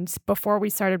 And before we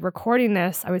started recording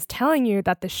this, I was telling you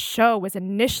that the show was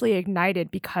initially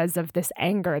ignited because of this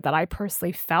anger that I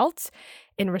personally felt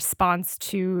in response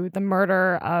to the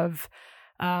murder of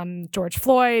George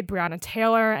Floyd, Breonna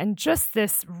Taylor, and just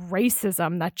this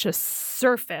racism that just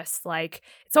surfaced. Like,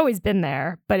 it's always been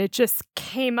there, but it just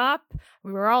came up.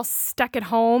 We were all stuck at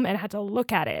home and had to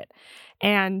look at it.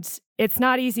 And it's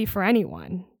not easy for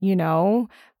anyone, no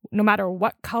matter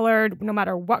what color, no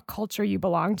matter what culture you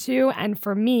belong to. And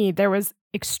for me, there was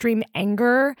extreme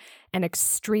anger and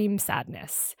extreme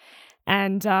sadness.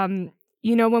 And,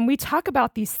 when we talk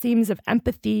about these themes of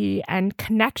empathy and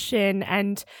connection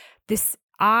and this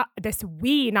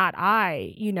we, not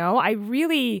I,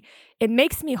 it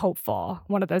makes me hopeful.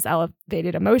 One of those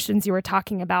elevated emotions you were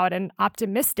talking about, and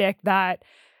optimistic that,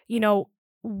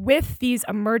 with these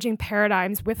emerging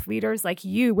paradigms, with leaders like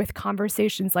you, with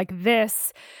conversations like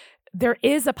this, there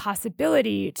is a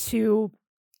possibility to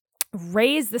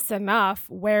raise this enough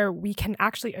where we can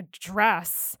actually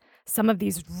address some of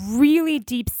these really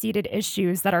deep-seated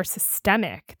issues that are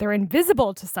systemic. They're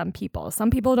invisible to some people.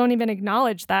 Some people don't even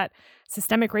acknowledge that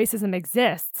systemic racism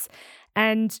exists.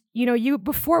 And, you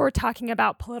before were talking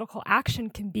about political action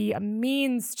can be a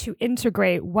means to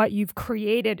integrate what you've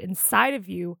created inside of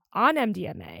you on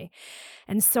MDMA.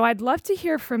 And so I'd love to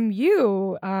hear from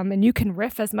you, and you can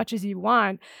riff as much as you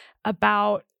want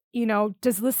about,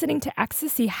 does listening to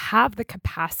ecstasy have the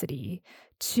capacity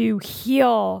to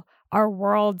heal our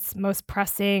world's most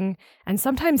pressing and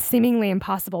sometimes seemingly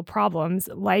impossible problems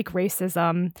like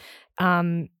racism,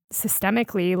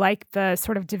 systemically, like the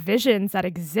sort of divisions that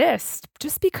exist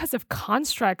just because of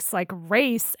constructs like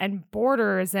race and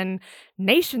borders and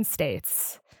nation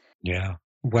states? Yeah.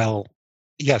 Well,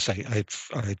 yes, I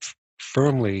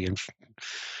firmly and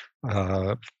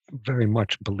very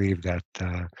much believe that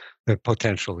the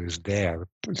potential is there,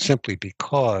 simply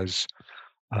because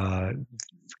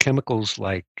chemicals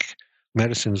like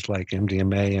medicines like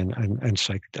MDMA and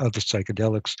other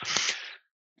psychedelics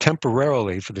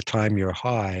temporarily, for the time you're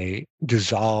high,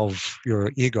 dissolve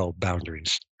your ego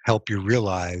boundaries, help you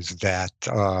realize that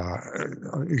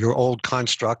your old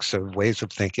constructs of ways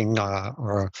of thinking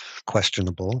are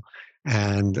questionable,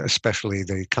 and especially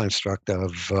the construct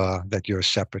of that you're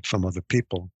separate from other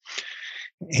people.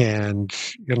 And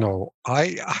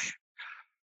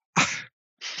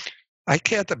I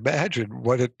can't imagine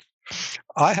what it.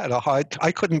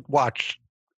 I couldn't watch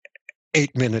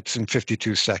 8 minutes and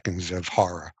 52 seconds of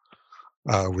horror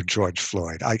with George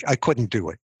Floyd. I couldn't do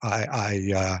it.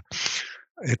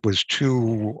 It was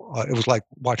too. It was like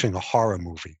watching a horror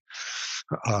movie.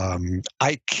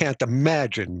 I can't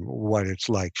imagine what it's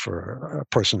like for a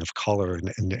person of color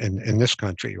in this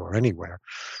country or anywhere.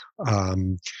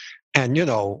 And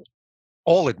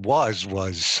all it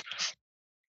was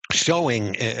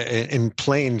showing in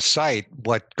plain sight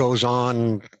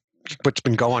what's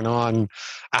been going on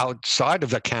outside of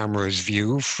the camera's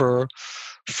view for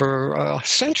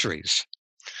centuries.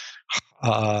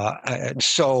 And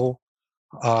so,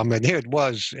 and here it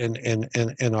was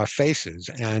in our faces,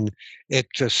 and it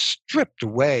just stripped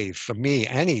away from me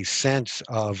any sense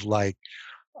of like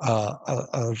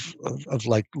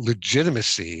like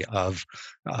legitimacy of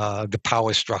the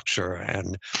power structure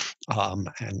and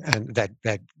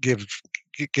that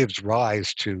gives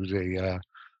rise to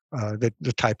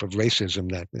the type of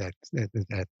racism that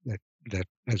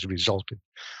has resulted.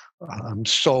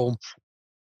 So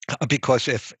because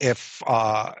if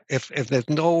there's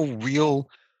no real,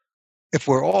 if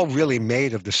we're all really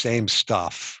made of the same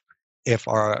stuff, if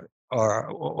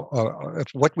if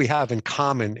what we have in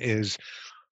common is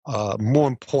more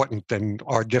important than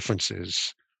our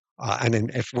differences.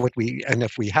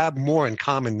 If we have more in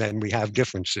common than we have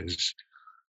differences,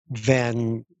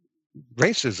 then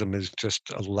racism is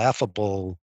just a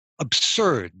laughable,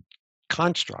 absurd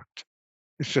construct.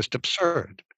 It's just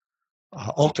absurd,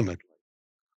 ultimately.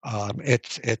 I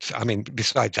mean,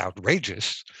 besides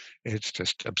outrageous, it's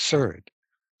just absurd.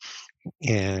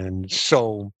 And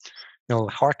so,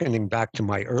 hearkening back to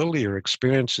my earlier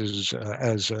experiences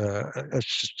as a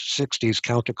 60s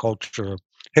counterculture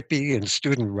hippie and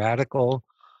student radical,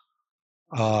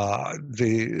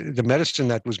 the medicine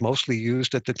that was mostly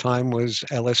used at the time was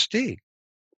LSD.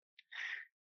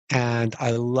 And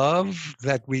I love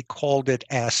that we called it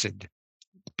acid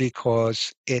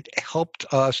because it helped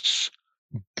us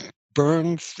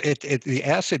the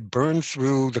acid burned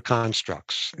through the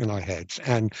constructs in our heads.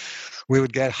 And we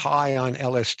would get high on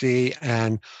LSD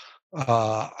and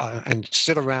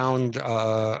sit around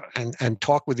and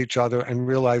talk with each other and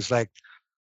realize, like,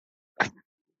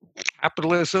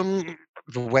 capitalism,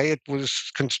 the way it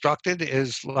was constructed,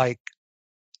 is like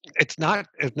it's not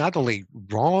only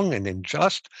wrong and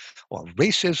unjust, or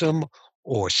racism,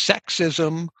 or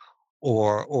sexism,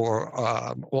 or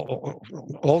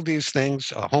all these things,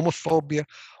 homophobia.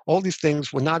 All these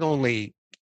things were not only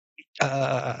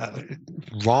uh,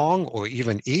 wrong or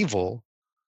even evil,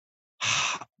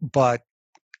 but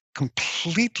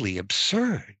completely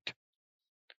absurd,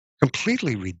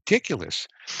 completely ridiculous.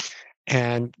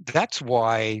 And that's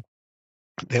why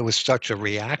there was such a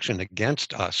reaction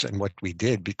against us and what we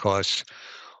did, because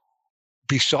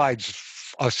besides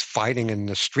us fighting in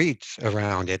the streets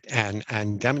around it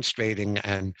and demonstrating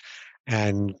and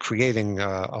creating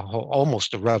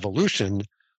almost a revolution,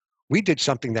 we did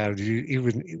something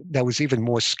that was even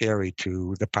more scary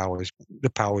to the powers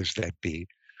that be.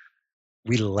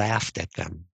 We laughed at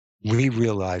them. We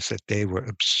realized that they were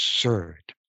absurd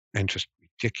and just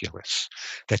ridiculous,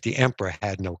 that the emperor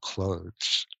had no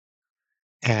clothes.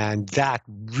 And that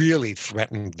really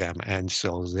threatened them. And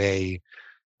so they,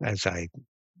 as I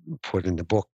put in the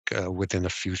book, within a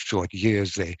few short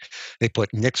years, they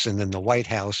put Nixon in the White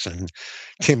House and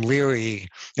Tim Leary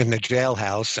in the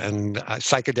jailhouse and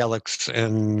psychedelics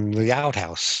in the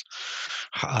outhouse.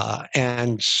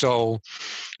 And so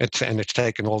it's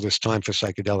taken all this time for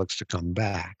psychedelics to come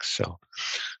back. So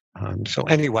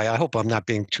anyway, I hope I'm not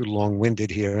being too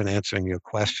long-winded here in answering your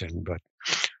question, but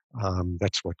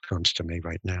that's what comes to me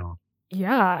right now.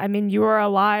 Yeah, I mean, you were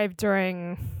alive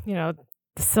during,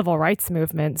 the civil rights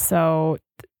movement, so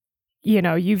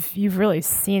you've really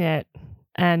seen it,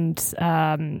 and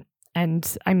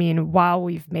I mean, while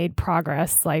we've made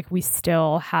progress, like, we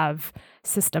still have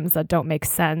systems that don't make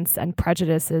sense and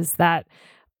prejudices that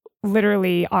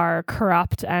literally are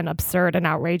corrupt and absurd and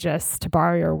outrageous, to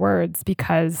borrow your words,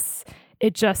 because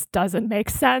it just doesn't make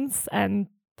sense. And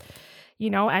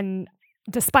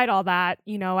despite all that,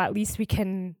 at least we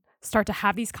can start to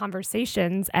have these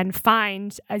conversations and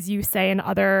find, as you say in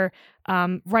other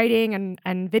writing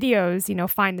and videos,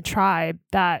 find the tribe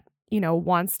that,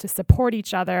 wants to support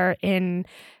each other in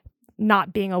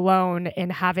not being alone in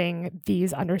having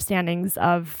these understandings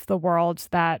of the world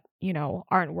that,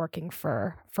 aren't working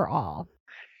for all.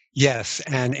 Yes,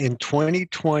 and in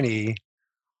 2020,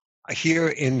 here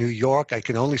in New York, I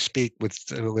can only speak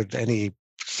with any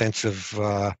sense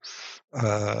of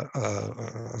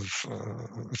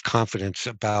confidence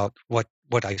about what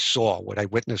I saw, what I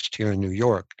witnessed here in New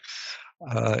York.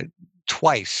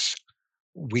 Twice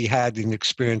we had an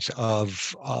experience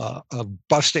of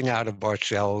busting out of our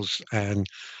shells and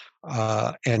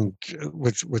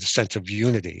with a sense of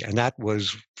unity, and that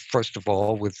was first of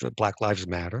all with the Black Lives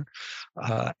Matter,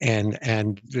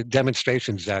 and the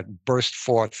demonstrations that burst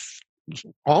forth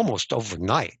almost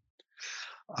overnight,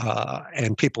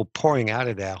 and people pouring out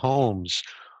of their homes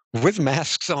with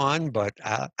masks on, but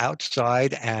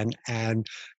outside and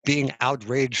being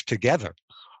outraged together.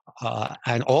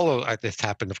 And this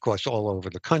happened, of course, all over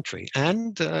the country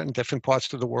and in different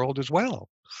parts of the world as well.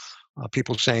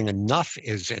 People saying enough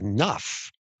is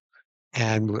enough,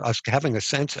 and us having a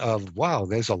sense of, wow,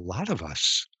 there's a lot of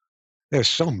us. There's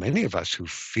so many of us who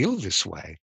feel this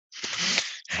way.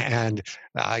 And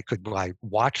I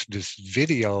watch this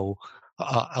video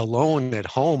alone at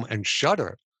home and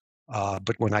shudder.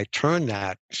 But when I turn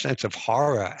that sense of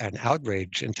horror and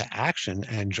outrage into action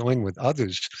and join with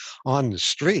others on the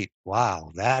street,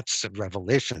 wow, that's a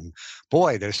revelation.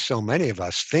 Boy, there's so many of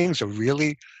us. Things are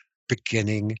really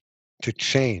beginning to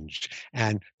change.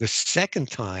 And the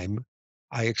second time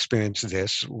I experienced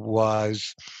this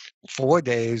was 4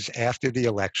 days after the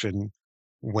election,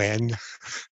 when,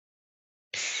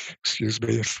 excuse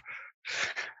me,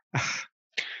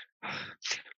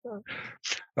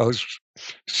 I was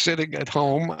sitting at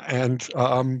home, and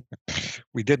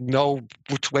we didn't know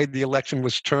which way the election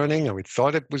was turning, and we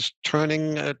thought it was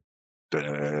turning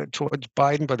towards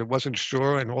Biden, but it wasn't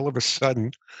sure. And all of a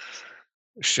sudden,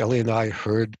 Shelley and I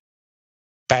heard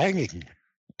banging,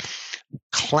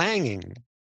 clanging,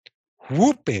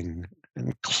 whooping,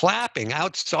 and clapping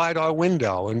outside our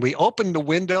window. And we opened the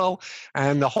window,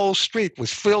 and the whole street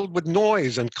was filled with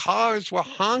noise, and cars were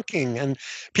honking, and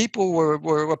people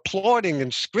were applauding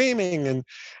and screaming.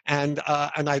 And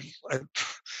I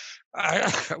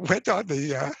went on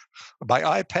my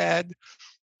iPad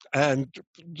and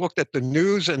looked at the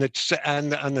news, and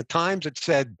and on the Times it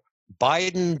said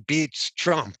Biden beats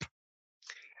Trump.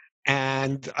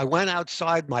 And I went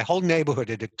outside. My whole neighborhood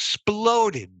had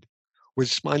exploded with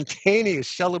spontaneous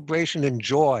celebration and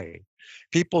joy.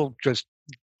 People just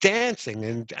dancing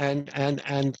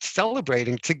and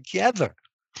celebrating together.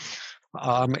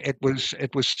 It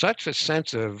was such a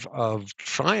sense of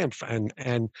triumph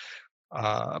and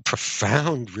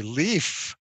profound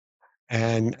relief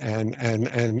and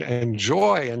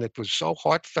joy, and it was so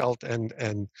heartfelt,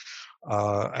 and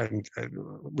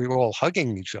we were all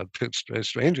hugging each other.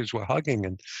 Strangers were hugging,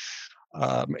 and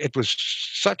it was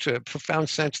such a profound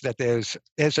sense that there's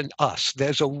an us,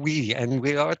 there's a we, and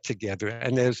we are together,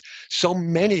 and there's so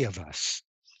many of us,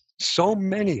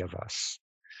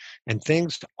 and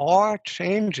things are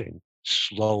changing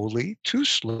slowly, too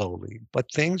slowly,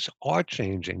 but things are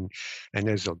changing, and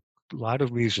there's a lot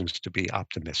of reasons to be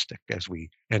optimistic as we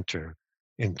enter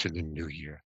into the new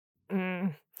year.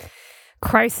 Mm.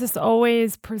 Crisis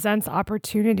always presents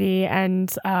opportunity,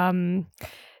 and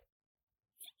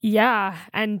yeah,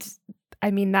 and I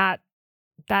mean that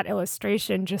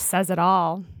illustration just says it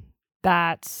all.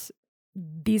 That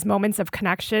these moments of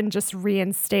connection just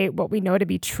reinstate what we know to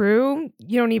be true.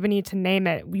 You don't even need to name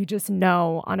it. You just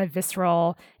know on a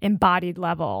visceral, embodied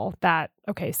level that,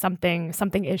 okay, something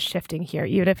is shifting here,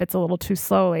 even if it's a little too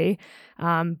slowly.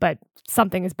 But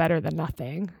something is better than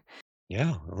nothing.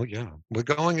 Yeah, oh yeah, we're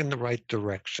going in the right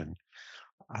direction,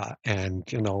 and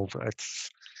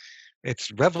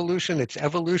it's revolution, it's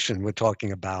evolution we're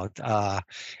talking about.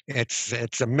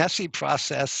 It's a messy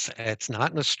process. It's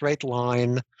not in a straight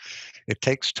line. It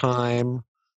takes time,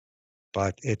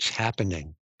 but it's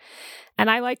happening. And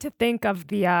I like to think of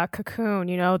the cocoon,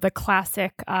 the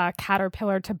classic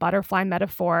caterpillar to butterfly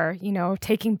metaphor,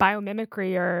 taking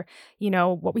biomimicry or,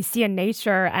 what we see in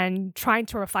nature and trying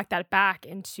to reflect that back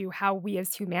into how we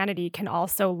as humanity can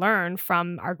also learn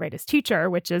from our greatest teacher,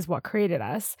 which is what created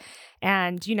us.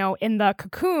 And, in the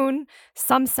cocoon,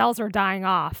 some cells are dying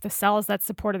off. The cells that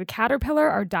supported the caterpillar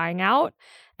are dying out.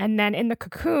 And then in the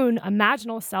cocoon,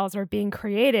 imaginal cells are being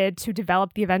created to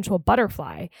develop the eventual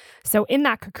butterfly. So in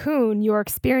that cocoon, you're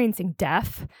experiencing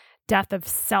death of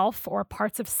self or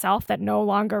parts of self that no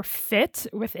longer fit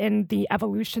within the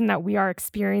evolution that we are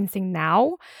experiencing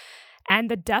now, and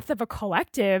the death of a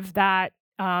collective that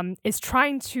is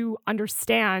trying to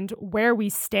understand where we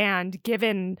stand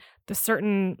given the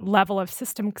certain level of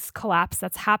systems collapse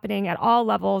that's happening at all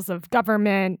levels of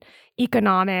government,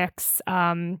 economics,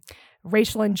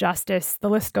 racial injustice, the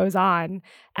list goes on.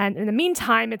 And in the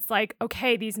meantime, it's like,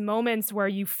 okay, these moments where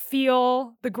you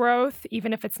feel the growth,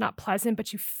 even if it's not pleasant,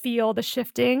 but you feel the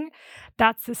shifting,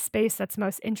 that's the space that's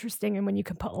most interesting. And when you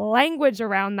can put language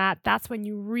around that, that's when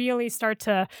you really start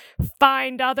to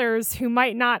find others who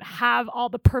might not have all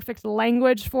the perfect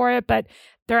language for it, but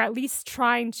they're at least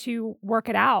trying to work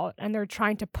it out and they're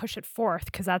trying to push it forth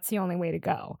because that's the only way to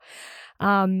go.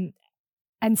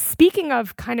 And speaking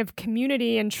of kind of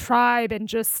community and tribe and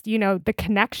just, the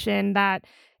connection that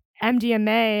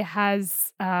MDMA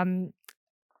has,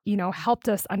 helped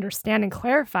us understand and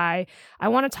clarify, I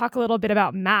want to talk a little bit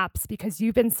about MAPS because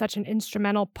you've been such an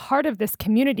instrumental part of this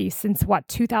community since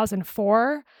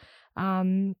 2004?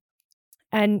 And,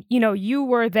 you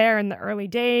were there in the early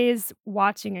days,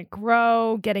 watching it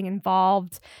grow, getting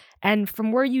involved. And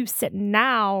from where you sit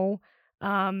now,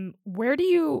 where do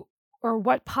you or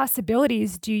what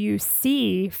possibilities do you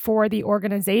see for the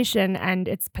organization and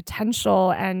its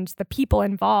potential and the people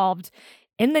involved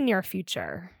in the near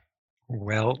future?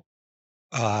 Well,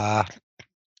 the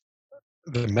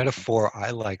metaphor I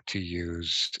like to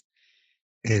use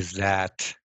is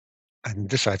that, and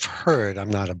this I've heard,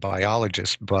 I'm not a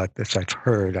biologist, but this I've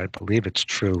heard, I believe it's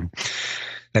true,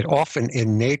 that often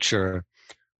in nature,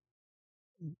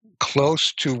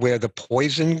 close to where the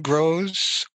poison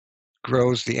grows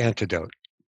the antidote.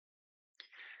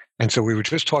 And so we were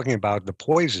just talking about the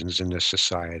poisons in this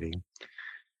society.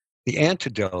 The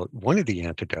antidote, one of the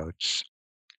antidotes,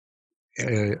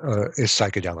 is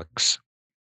psychedelics.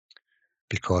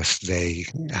 because they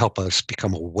help us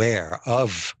become aware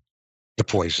of the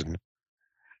poison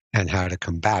and how to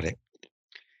combat it.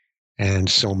 And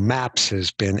so MAPS has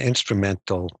been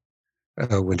instrumental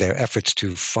with their efforts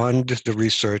to fund the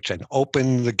research and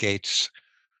open the gates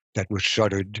that were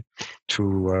shuttered to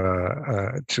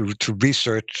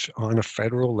research on a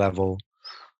federal level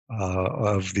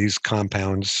of these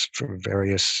compounds for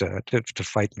various to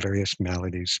fight various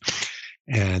maladies.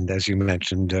 And as you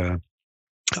mentioned,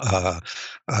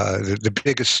 the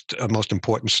biggest, most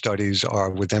important studies are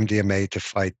with MDMA to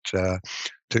fight to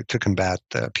combat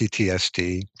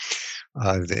PTSD.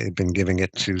 They've been giving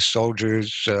it to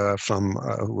soldiers who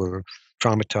were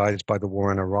traumatized by the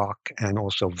war in Iraq and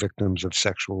also victims of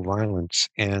sexual violence.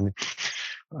 And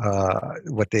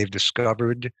what they've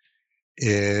discovered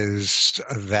is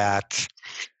that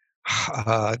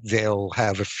they'll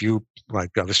have a few,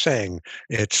 like I was saying,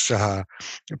 it's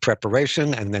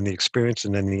preparation and then the experience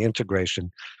and then the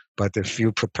integration. But a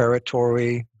few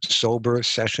preparatory, sober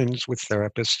sessions with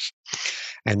therapists,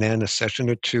 and then a session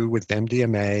or two with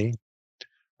MDMA.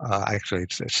 Actually,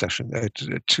 it's a session, it's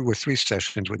 2 or 3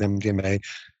 sessions with MDMA,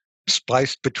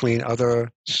 spliced between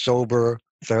other sober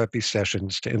therapy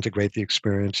sessions to integrate the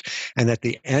experience. And at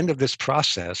the end of this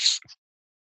process,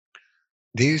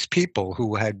 these people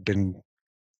who had been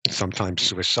sometimes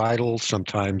suicidal,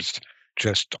 sometimes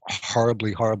just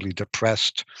horribly, horribly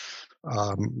depressed,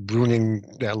 ruining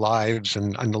their lives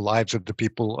and the lives of the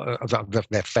people, of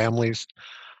their families,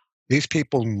 these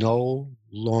people no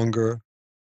longer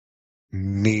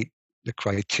meet the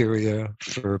criteria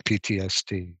for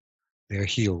PTSD. They're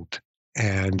healed.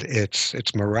 And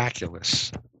it's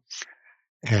miraculous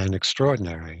and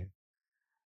extraordinary.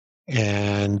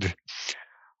 And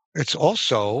it's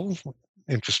also,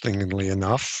 interestingly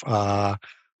enough,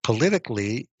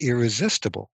 politically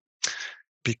irresistible,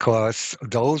 because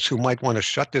those who might want to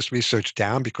shut this research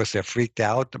down because they're freaked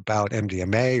out about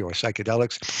MDMA or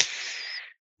psychedelics,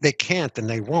 they can't and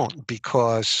they won't,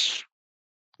 because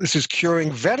this is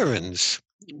curing veterans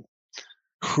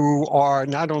who are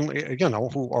not only,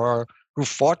 who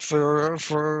fought for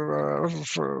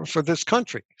this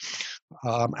country,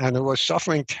 and who are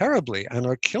suffering terribly and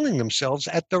are killing themselves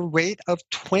at the rate of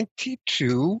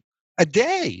 22 a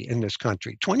day in this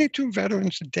country. 22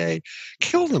 veterans a day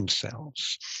kill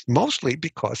themselves, mostly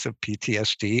because of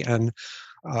PTSD and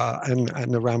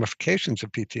the ramifications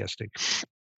of PTSD.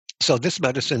 So this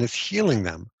medicine is healing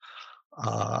them.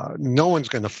 No one's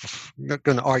going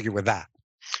to argue with that.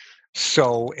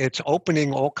 So it's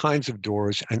opening all kinds of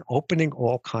doors and opening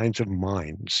all kinds of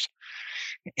minds.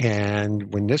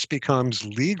 And when this becomes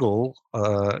legal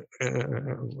as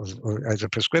a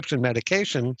prescription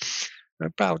medication,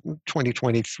 about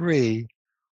 2023,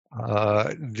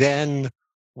 then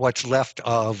what's left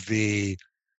of the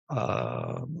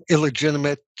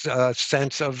illegitimate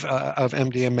sense of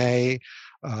MDMA,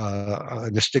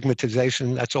 the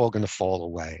stigmatization, that's all going to fall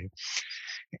away.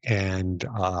 And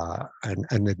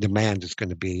the demand is going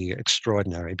to be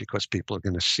extraordinary, because people are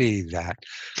going to see that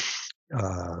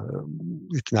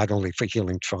it's not only for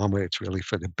healing trauma, it's really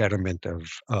for the betterment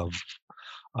of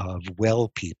well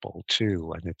people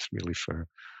too, and it's really for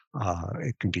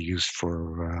it can be used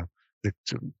for the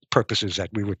purposes that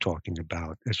we were talking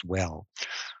about as well.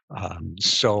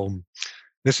 So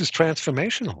this is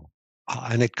transformational,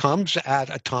 and it comes at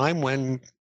a time when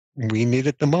we need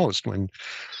it the most, when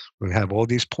we have all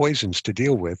these poisons to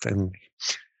deal with, and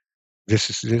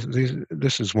this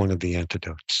is one of the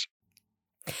antidotes.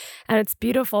 And it's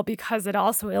beautiful because it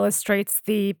also illustrates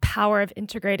the power of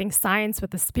integrating science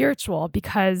with the spiritual,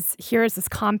 because here is this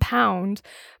compound,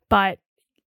 but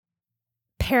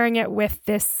pairing it with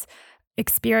this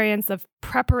experience of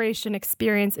preparation,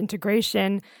 experience,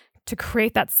 integration to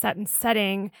create that set and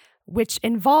setting, which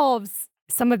involves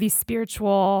some of these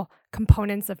spiritual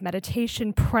components of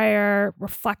meditation, prayer,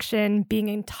 reflection, being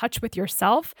in touch with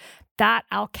yourself, that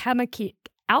alchemy,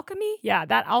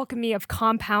 that alchemy of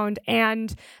compound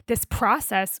and this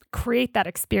process create that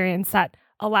experience that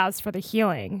allows for the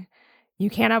healing. You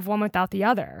can't have one without the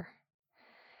other.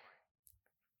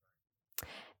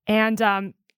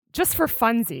 And just for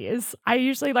funsies, I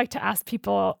usually like to ask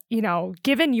people,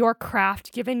 given your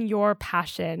craft, given your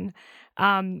passion,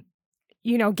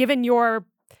 given your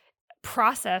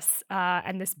process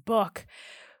and this book,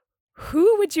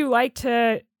 who would you like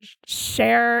to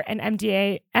share an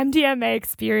MDMA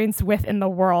experience with in the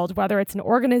world, whether it's an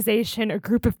organization, a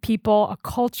group of people, a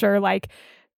culture, like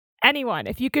anyone?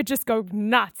 If you could just go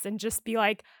nuts and just be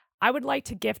like, I would like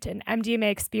to gift an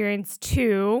MDMA experience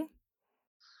to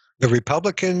the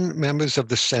Republican members of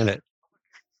the Senate.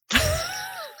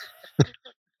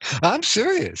 I'm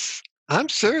serious. I'm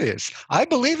serious. I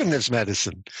believe in this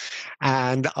medicine.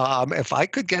 And if I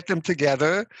could get them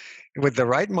together with the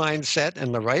right mindset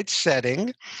and the right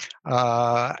setting,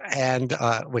 and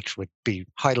which would be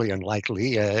highly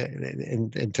unlikely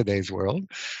in today's world,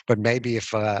 but maybe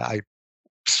if I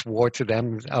swore to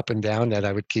them up and down that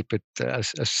I would keep it a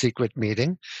secret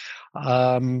meeting,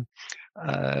 um,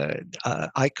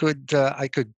 I could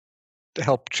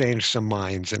help change some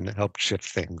minds and help shift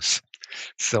things.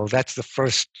 So that's the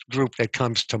first group that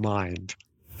comes to mind.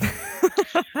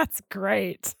 That's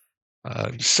great.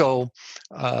 So,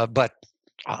 but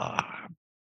uh,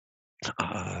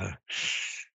 uh,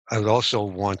 I would also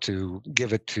want to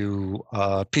give it to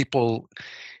people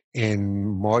in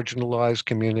marginalized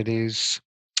communities.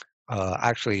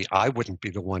 Actually, I wouldn't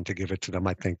be the one to give it to them.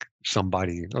 I think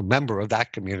somebody, a member of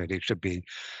that community, should be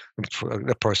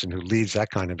the person who leads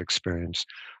that kind of experience.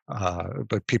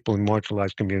 But people in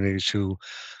marginalized communities who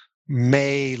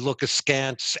may look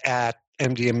askance at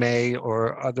MDMA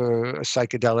or other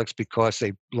psychedelics because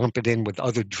they lump it in with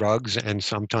other drugs, and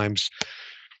sometimes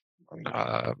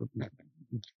uh,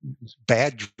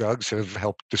 bad drugs have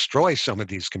helped destroy some of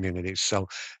these communities. So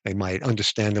they might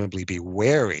understandably be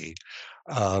wary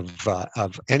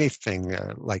of anything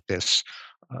like this.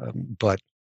 But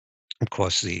of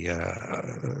course,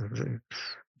 the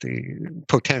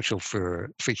potential for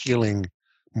healing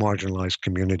marginalized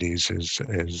communities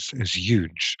is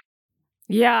huge.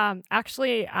 Yeah,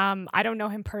 actually, I don't know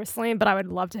him personally, but I would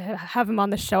love to have him on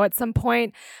the show at some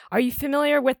point. Are you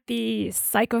familiar with the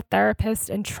psychotherapist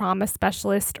and trauma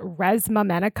specialist Resma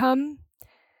Menakem?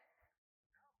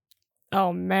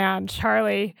 Oh man,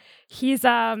 Charley, he's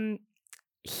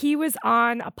he was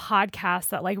on a podcast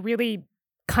that like really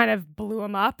kind of blew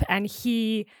him up, and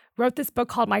he wrote this book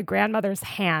called My Grandmother's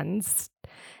Hands,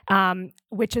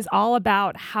 which is all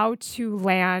about how to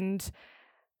land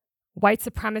white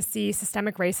supremacy,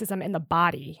 systemic racism in the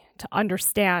body, to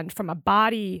understand from a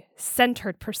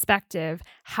body-centered perspective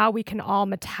how we can all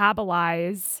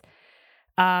metabolize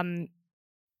the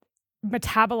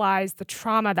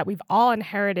trauma that we've all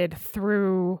inherited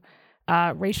through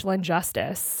racial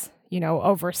injustice,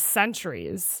 over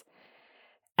centuries,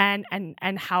 and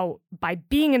how by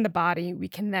being in the body we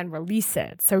can then release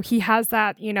it. So he has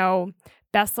that,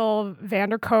 Bessel van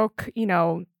der Kolk,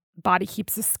 body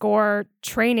keeps the score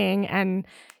training, and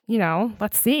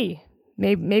let's see,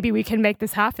 maybe we can make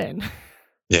this happen.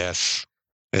 Yes,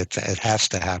 it has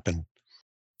to happen.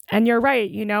 And you're right,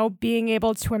 being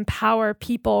able to empower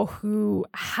people who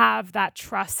have that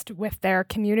trust with their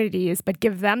communities, but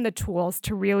give them the tools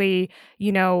to really, be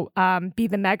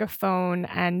the megaphone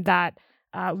and that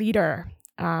leader,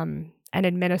 and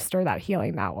administer that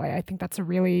healing that way. I think that's a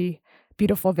really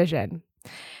beautiful vision.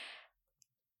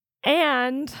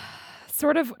 And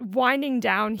sort of winding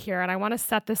down here, and I want to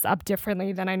set this up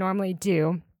differently than I normally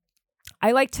do.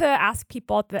 I like to ask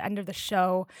people at the end of the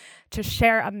show to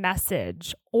share a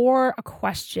message or a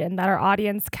question that our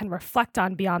audience can reflect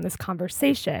on beyond this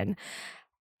conversation.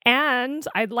 And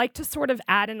I'd like to sort of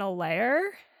add in a layer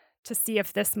to see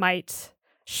if this might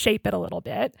shape it a little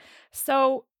bit.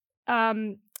 So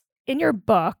in your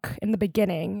book, in the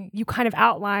beginning, you kind of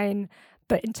outline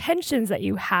the intentions that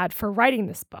you had for writing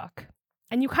this book.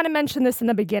 And you kind of mentioned this in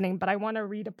the beginning, but I want to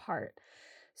read a part.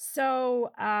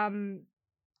 So,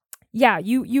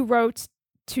 you wrote,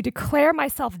 to declare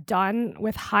myself done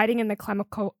with hiding in the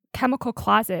chemical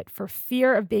closet for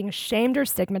fear of being shamed or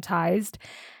stigmatized,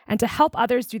 and to help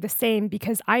others do the same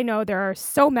because I know there are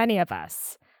so many of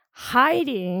us.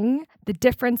 Hiding the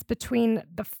difference between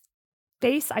the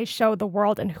face I show the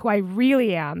world and who I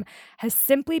really am has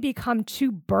simply become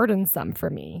too burdensome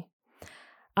for me.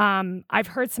 I've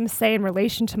heard some say in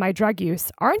relation to my drug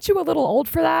use, aren't you a little old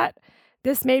for that?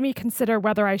 This made me consider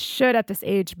whether I should, at this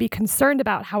age, be concerned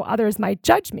about how others might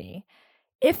judge me.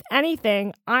 If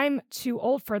anything, I'm too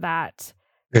old for that.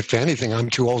 If anything, I'm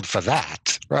too old for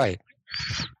that. Right.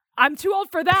 I'm too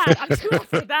old for that. I'm too old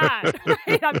for that.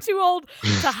 Right? I'm too old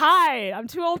to hide. I'm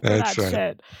too old for That's that right.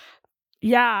 shit.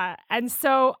 Yeah. And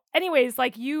so anyways,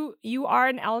 like you are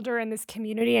an elder in this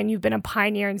community and you've been a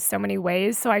pioneer in so many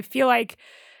ways. So I feel like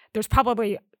there's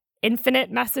probably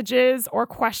infinite messages or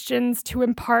questions to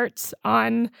impart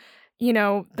on,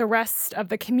 the rest of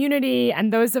the community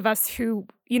and those of us who,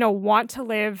 want to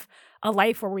live a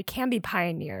life where we can be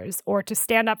pioneers or to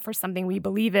stand up for something we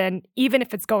believe in, even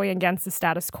if it's going against the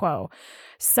status quo.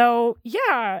 So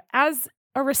yeah, as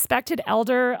a respected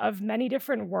elder of many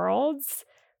different worlds,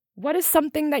 what is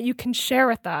something that you can share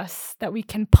with us that we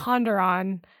can ponder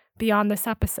on beyond this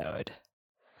episode?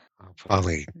 I'll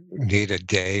probably need a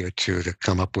day or two to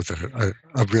come up with a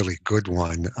really good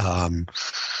one,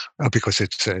 because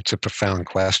it's a profound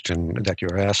question that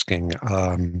you're asking.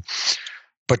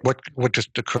 But what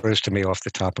just occurs to me off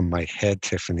the top of my head,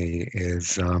 Tiffany,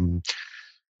 is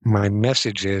my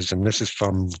message is, and this is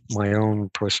from my own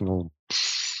personal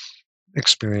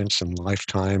experience and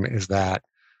lifetime, is that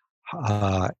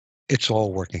uh, it's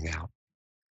all working out.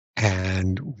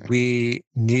 And we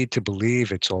need to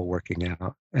believe it's all working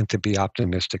out and to be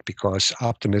optimistic, because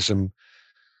optimism,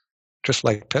 just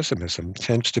like pessimism,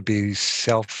 tends to be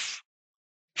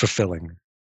self-fulfilling.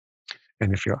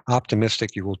 And if you're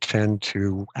optimistic, you will tend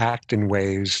to act in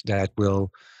ways that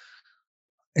will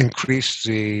increase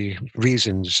the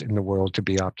reasons in the world to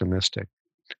be optimistic,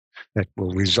 that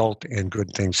will result in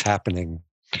good things happening.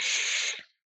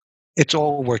 It's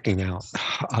all working out.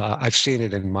 I've seen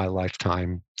it in my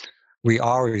lifetime. We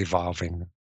are evolving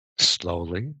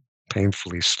slowly,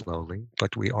 painfully slowly,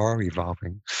 but we are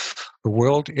evolving. The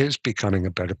world is becoming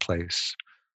a better place.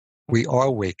 We are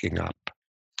waking up.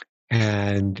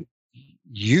 And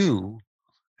you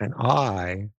and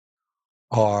I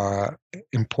are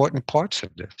important parts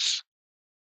of this.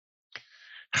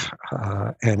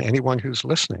 And anyone who's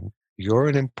listening, you're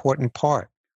an important part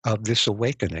of this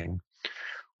awakening.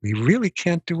 We really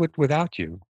can't do it without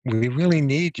you. We really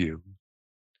need you.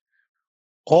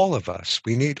 All of us,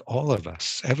 we need all of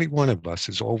us. Every one of us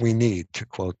is all we need, to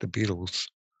quote the Beatles.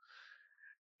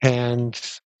 And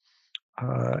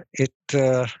it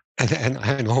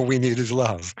and all we need is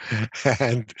love.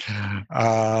 and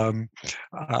and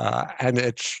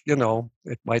it's,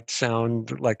 it might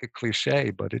sound like a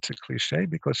cliche, but it's a cliche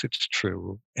because it's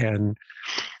true. And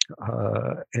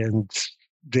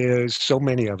there's so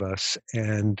many of us,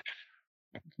 and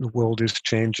the world is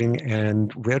changing,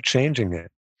 and we're changing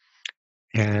it.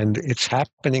 And it's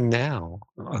happening now.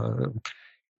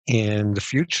 And the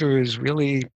future is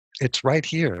really, it's right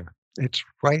here. It's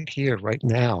right here, right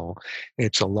now.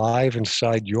 It's alive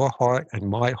inside your heart and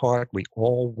my heart. We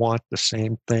all want the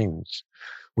same things.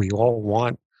 We all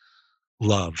want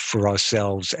love for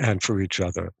ourselves and for each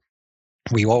other.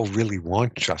 We all really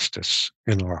want justice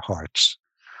in our hearts.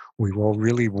 We all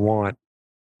really want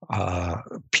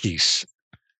peace.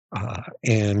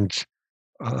 And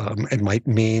it might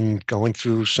mean going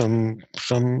through some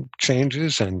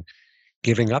changes and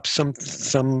giving up some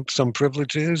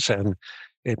privileges, and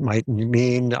it might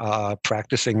mean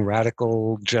practicing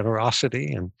radical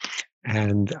generosity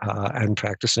and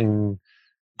practicing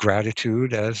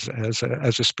gratitude as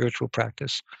a spiritual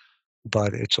practice.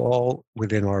 But it's all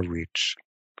within our reach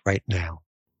right now.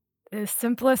 The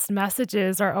simplest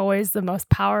messages are always the most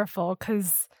powerful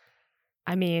because,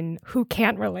 I mean, who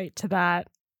can't relate to that,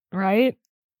 right?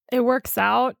 It works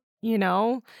out,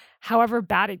 however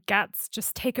bad it gets.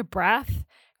 Just take a breath,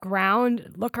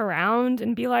 ground, look around,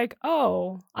 and be like,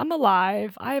 oh, I'm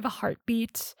alive. I have a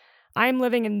heartbeat. I'm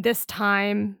living in this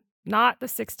time, not the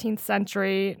 16th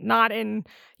century, not in,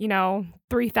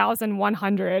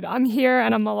 3100. I'm here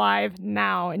and I'm alive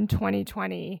now in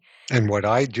 2020. And what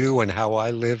I do and how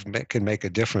I live can make a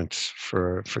difference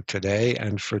for today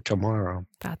and for tomorrow.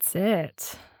 That's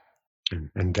it.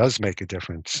 And does make a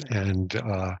difference. And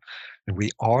we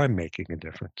are making a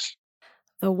difference.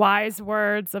 The wise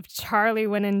words of Charley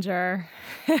Wininger.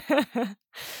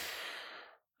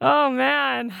 Oh,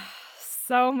 man.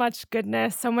 So much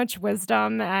goodness, so much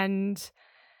wisdom. And,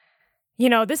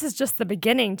 this is just the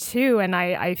beginning, too. And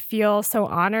I feel so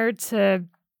honored to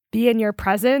be in your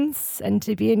presence and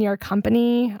to be in your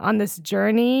company on this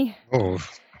journey. Oh,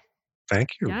 thank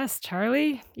you. Yes,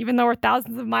 Charley. Even though we're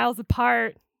thousands of miles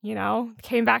apart,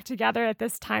 came back together at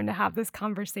this time to have this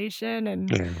conversation.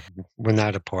 And we're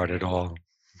not apart at all.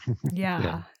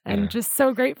 And just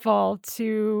so grateful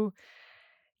to,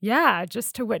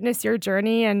 just to witness your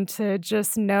journey and to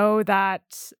just know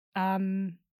that,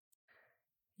 we're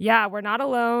not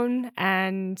alone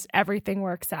and everything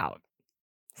works out.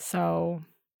 So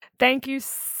thank you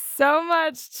so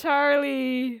much,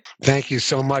 Charley. Thank you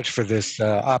so much for this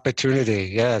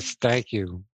opportunity. Yes, thank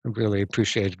you. I really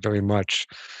appreciate it very much.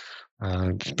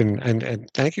 It's been, and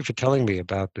thank you for telling me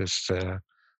about this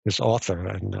author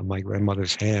and my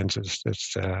grandmother's hands.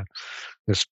 This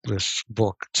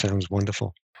book. It sounds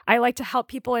wonderful. I like to help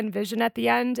people envision at the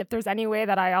end if there's any way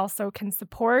that I also can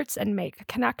support and make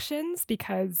connections,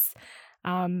 because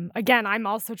again, I'm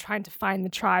also trying to find the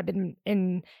tribe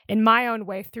in my own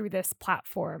way through this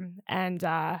platform, and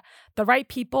the right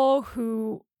people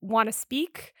who want to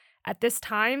speak at this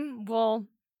time will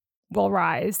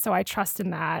rise. So I trust in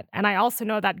that. And I also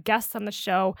know that guests on the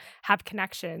show have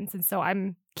connections. And so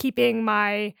I'm keeping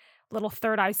my little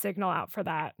third eye signal out for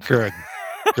that. Good.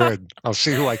 Good. I'll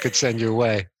see who I could send your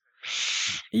way.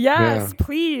 Yes, Yeah.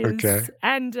 please. Okay.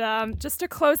 And just to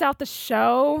close out the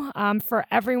show, for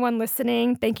everyone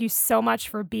listening, thank you so much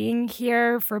for being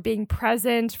here, for being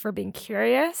present, for being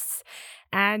curious.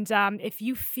 And if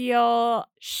you feel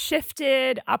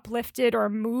shifted, uplifted, or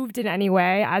moved in any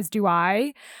way, as do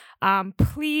I,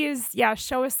 please,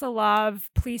 show us the love.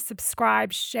 Please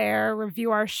subscribe, share,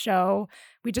 review our show.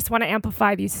 We just want to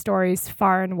amplify these stories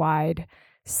far and wide.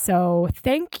 So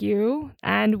thank you,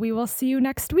 and we will see you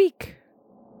next week.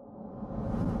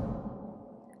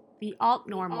 The Alt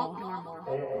Normal.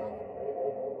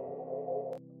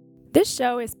 This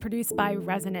show is produced by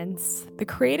Resonance, the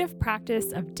creative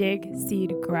practice of dig,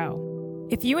 seed, grow.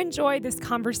 If you enjoyed this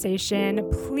conversation,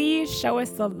 please show us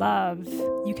the love.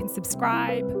 You can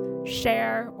subscribe,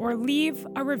 share, or leave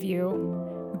a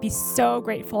review. We'd be so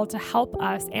grateful to help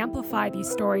us amplify these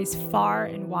stories far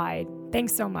and wide.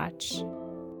 Thanks so much.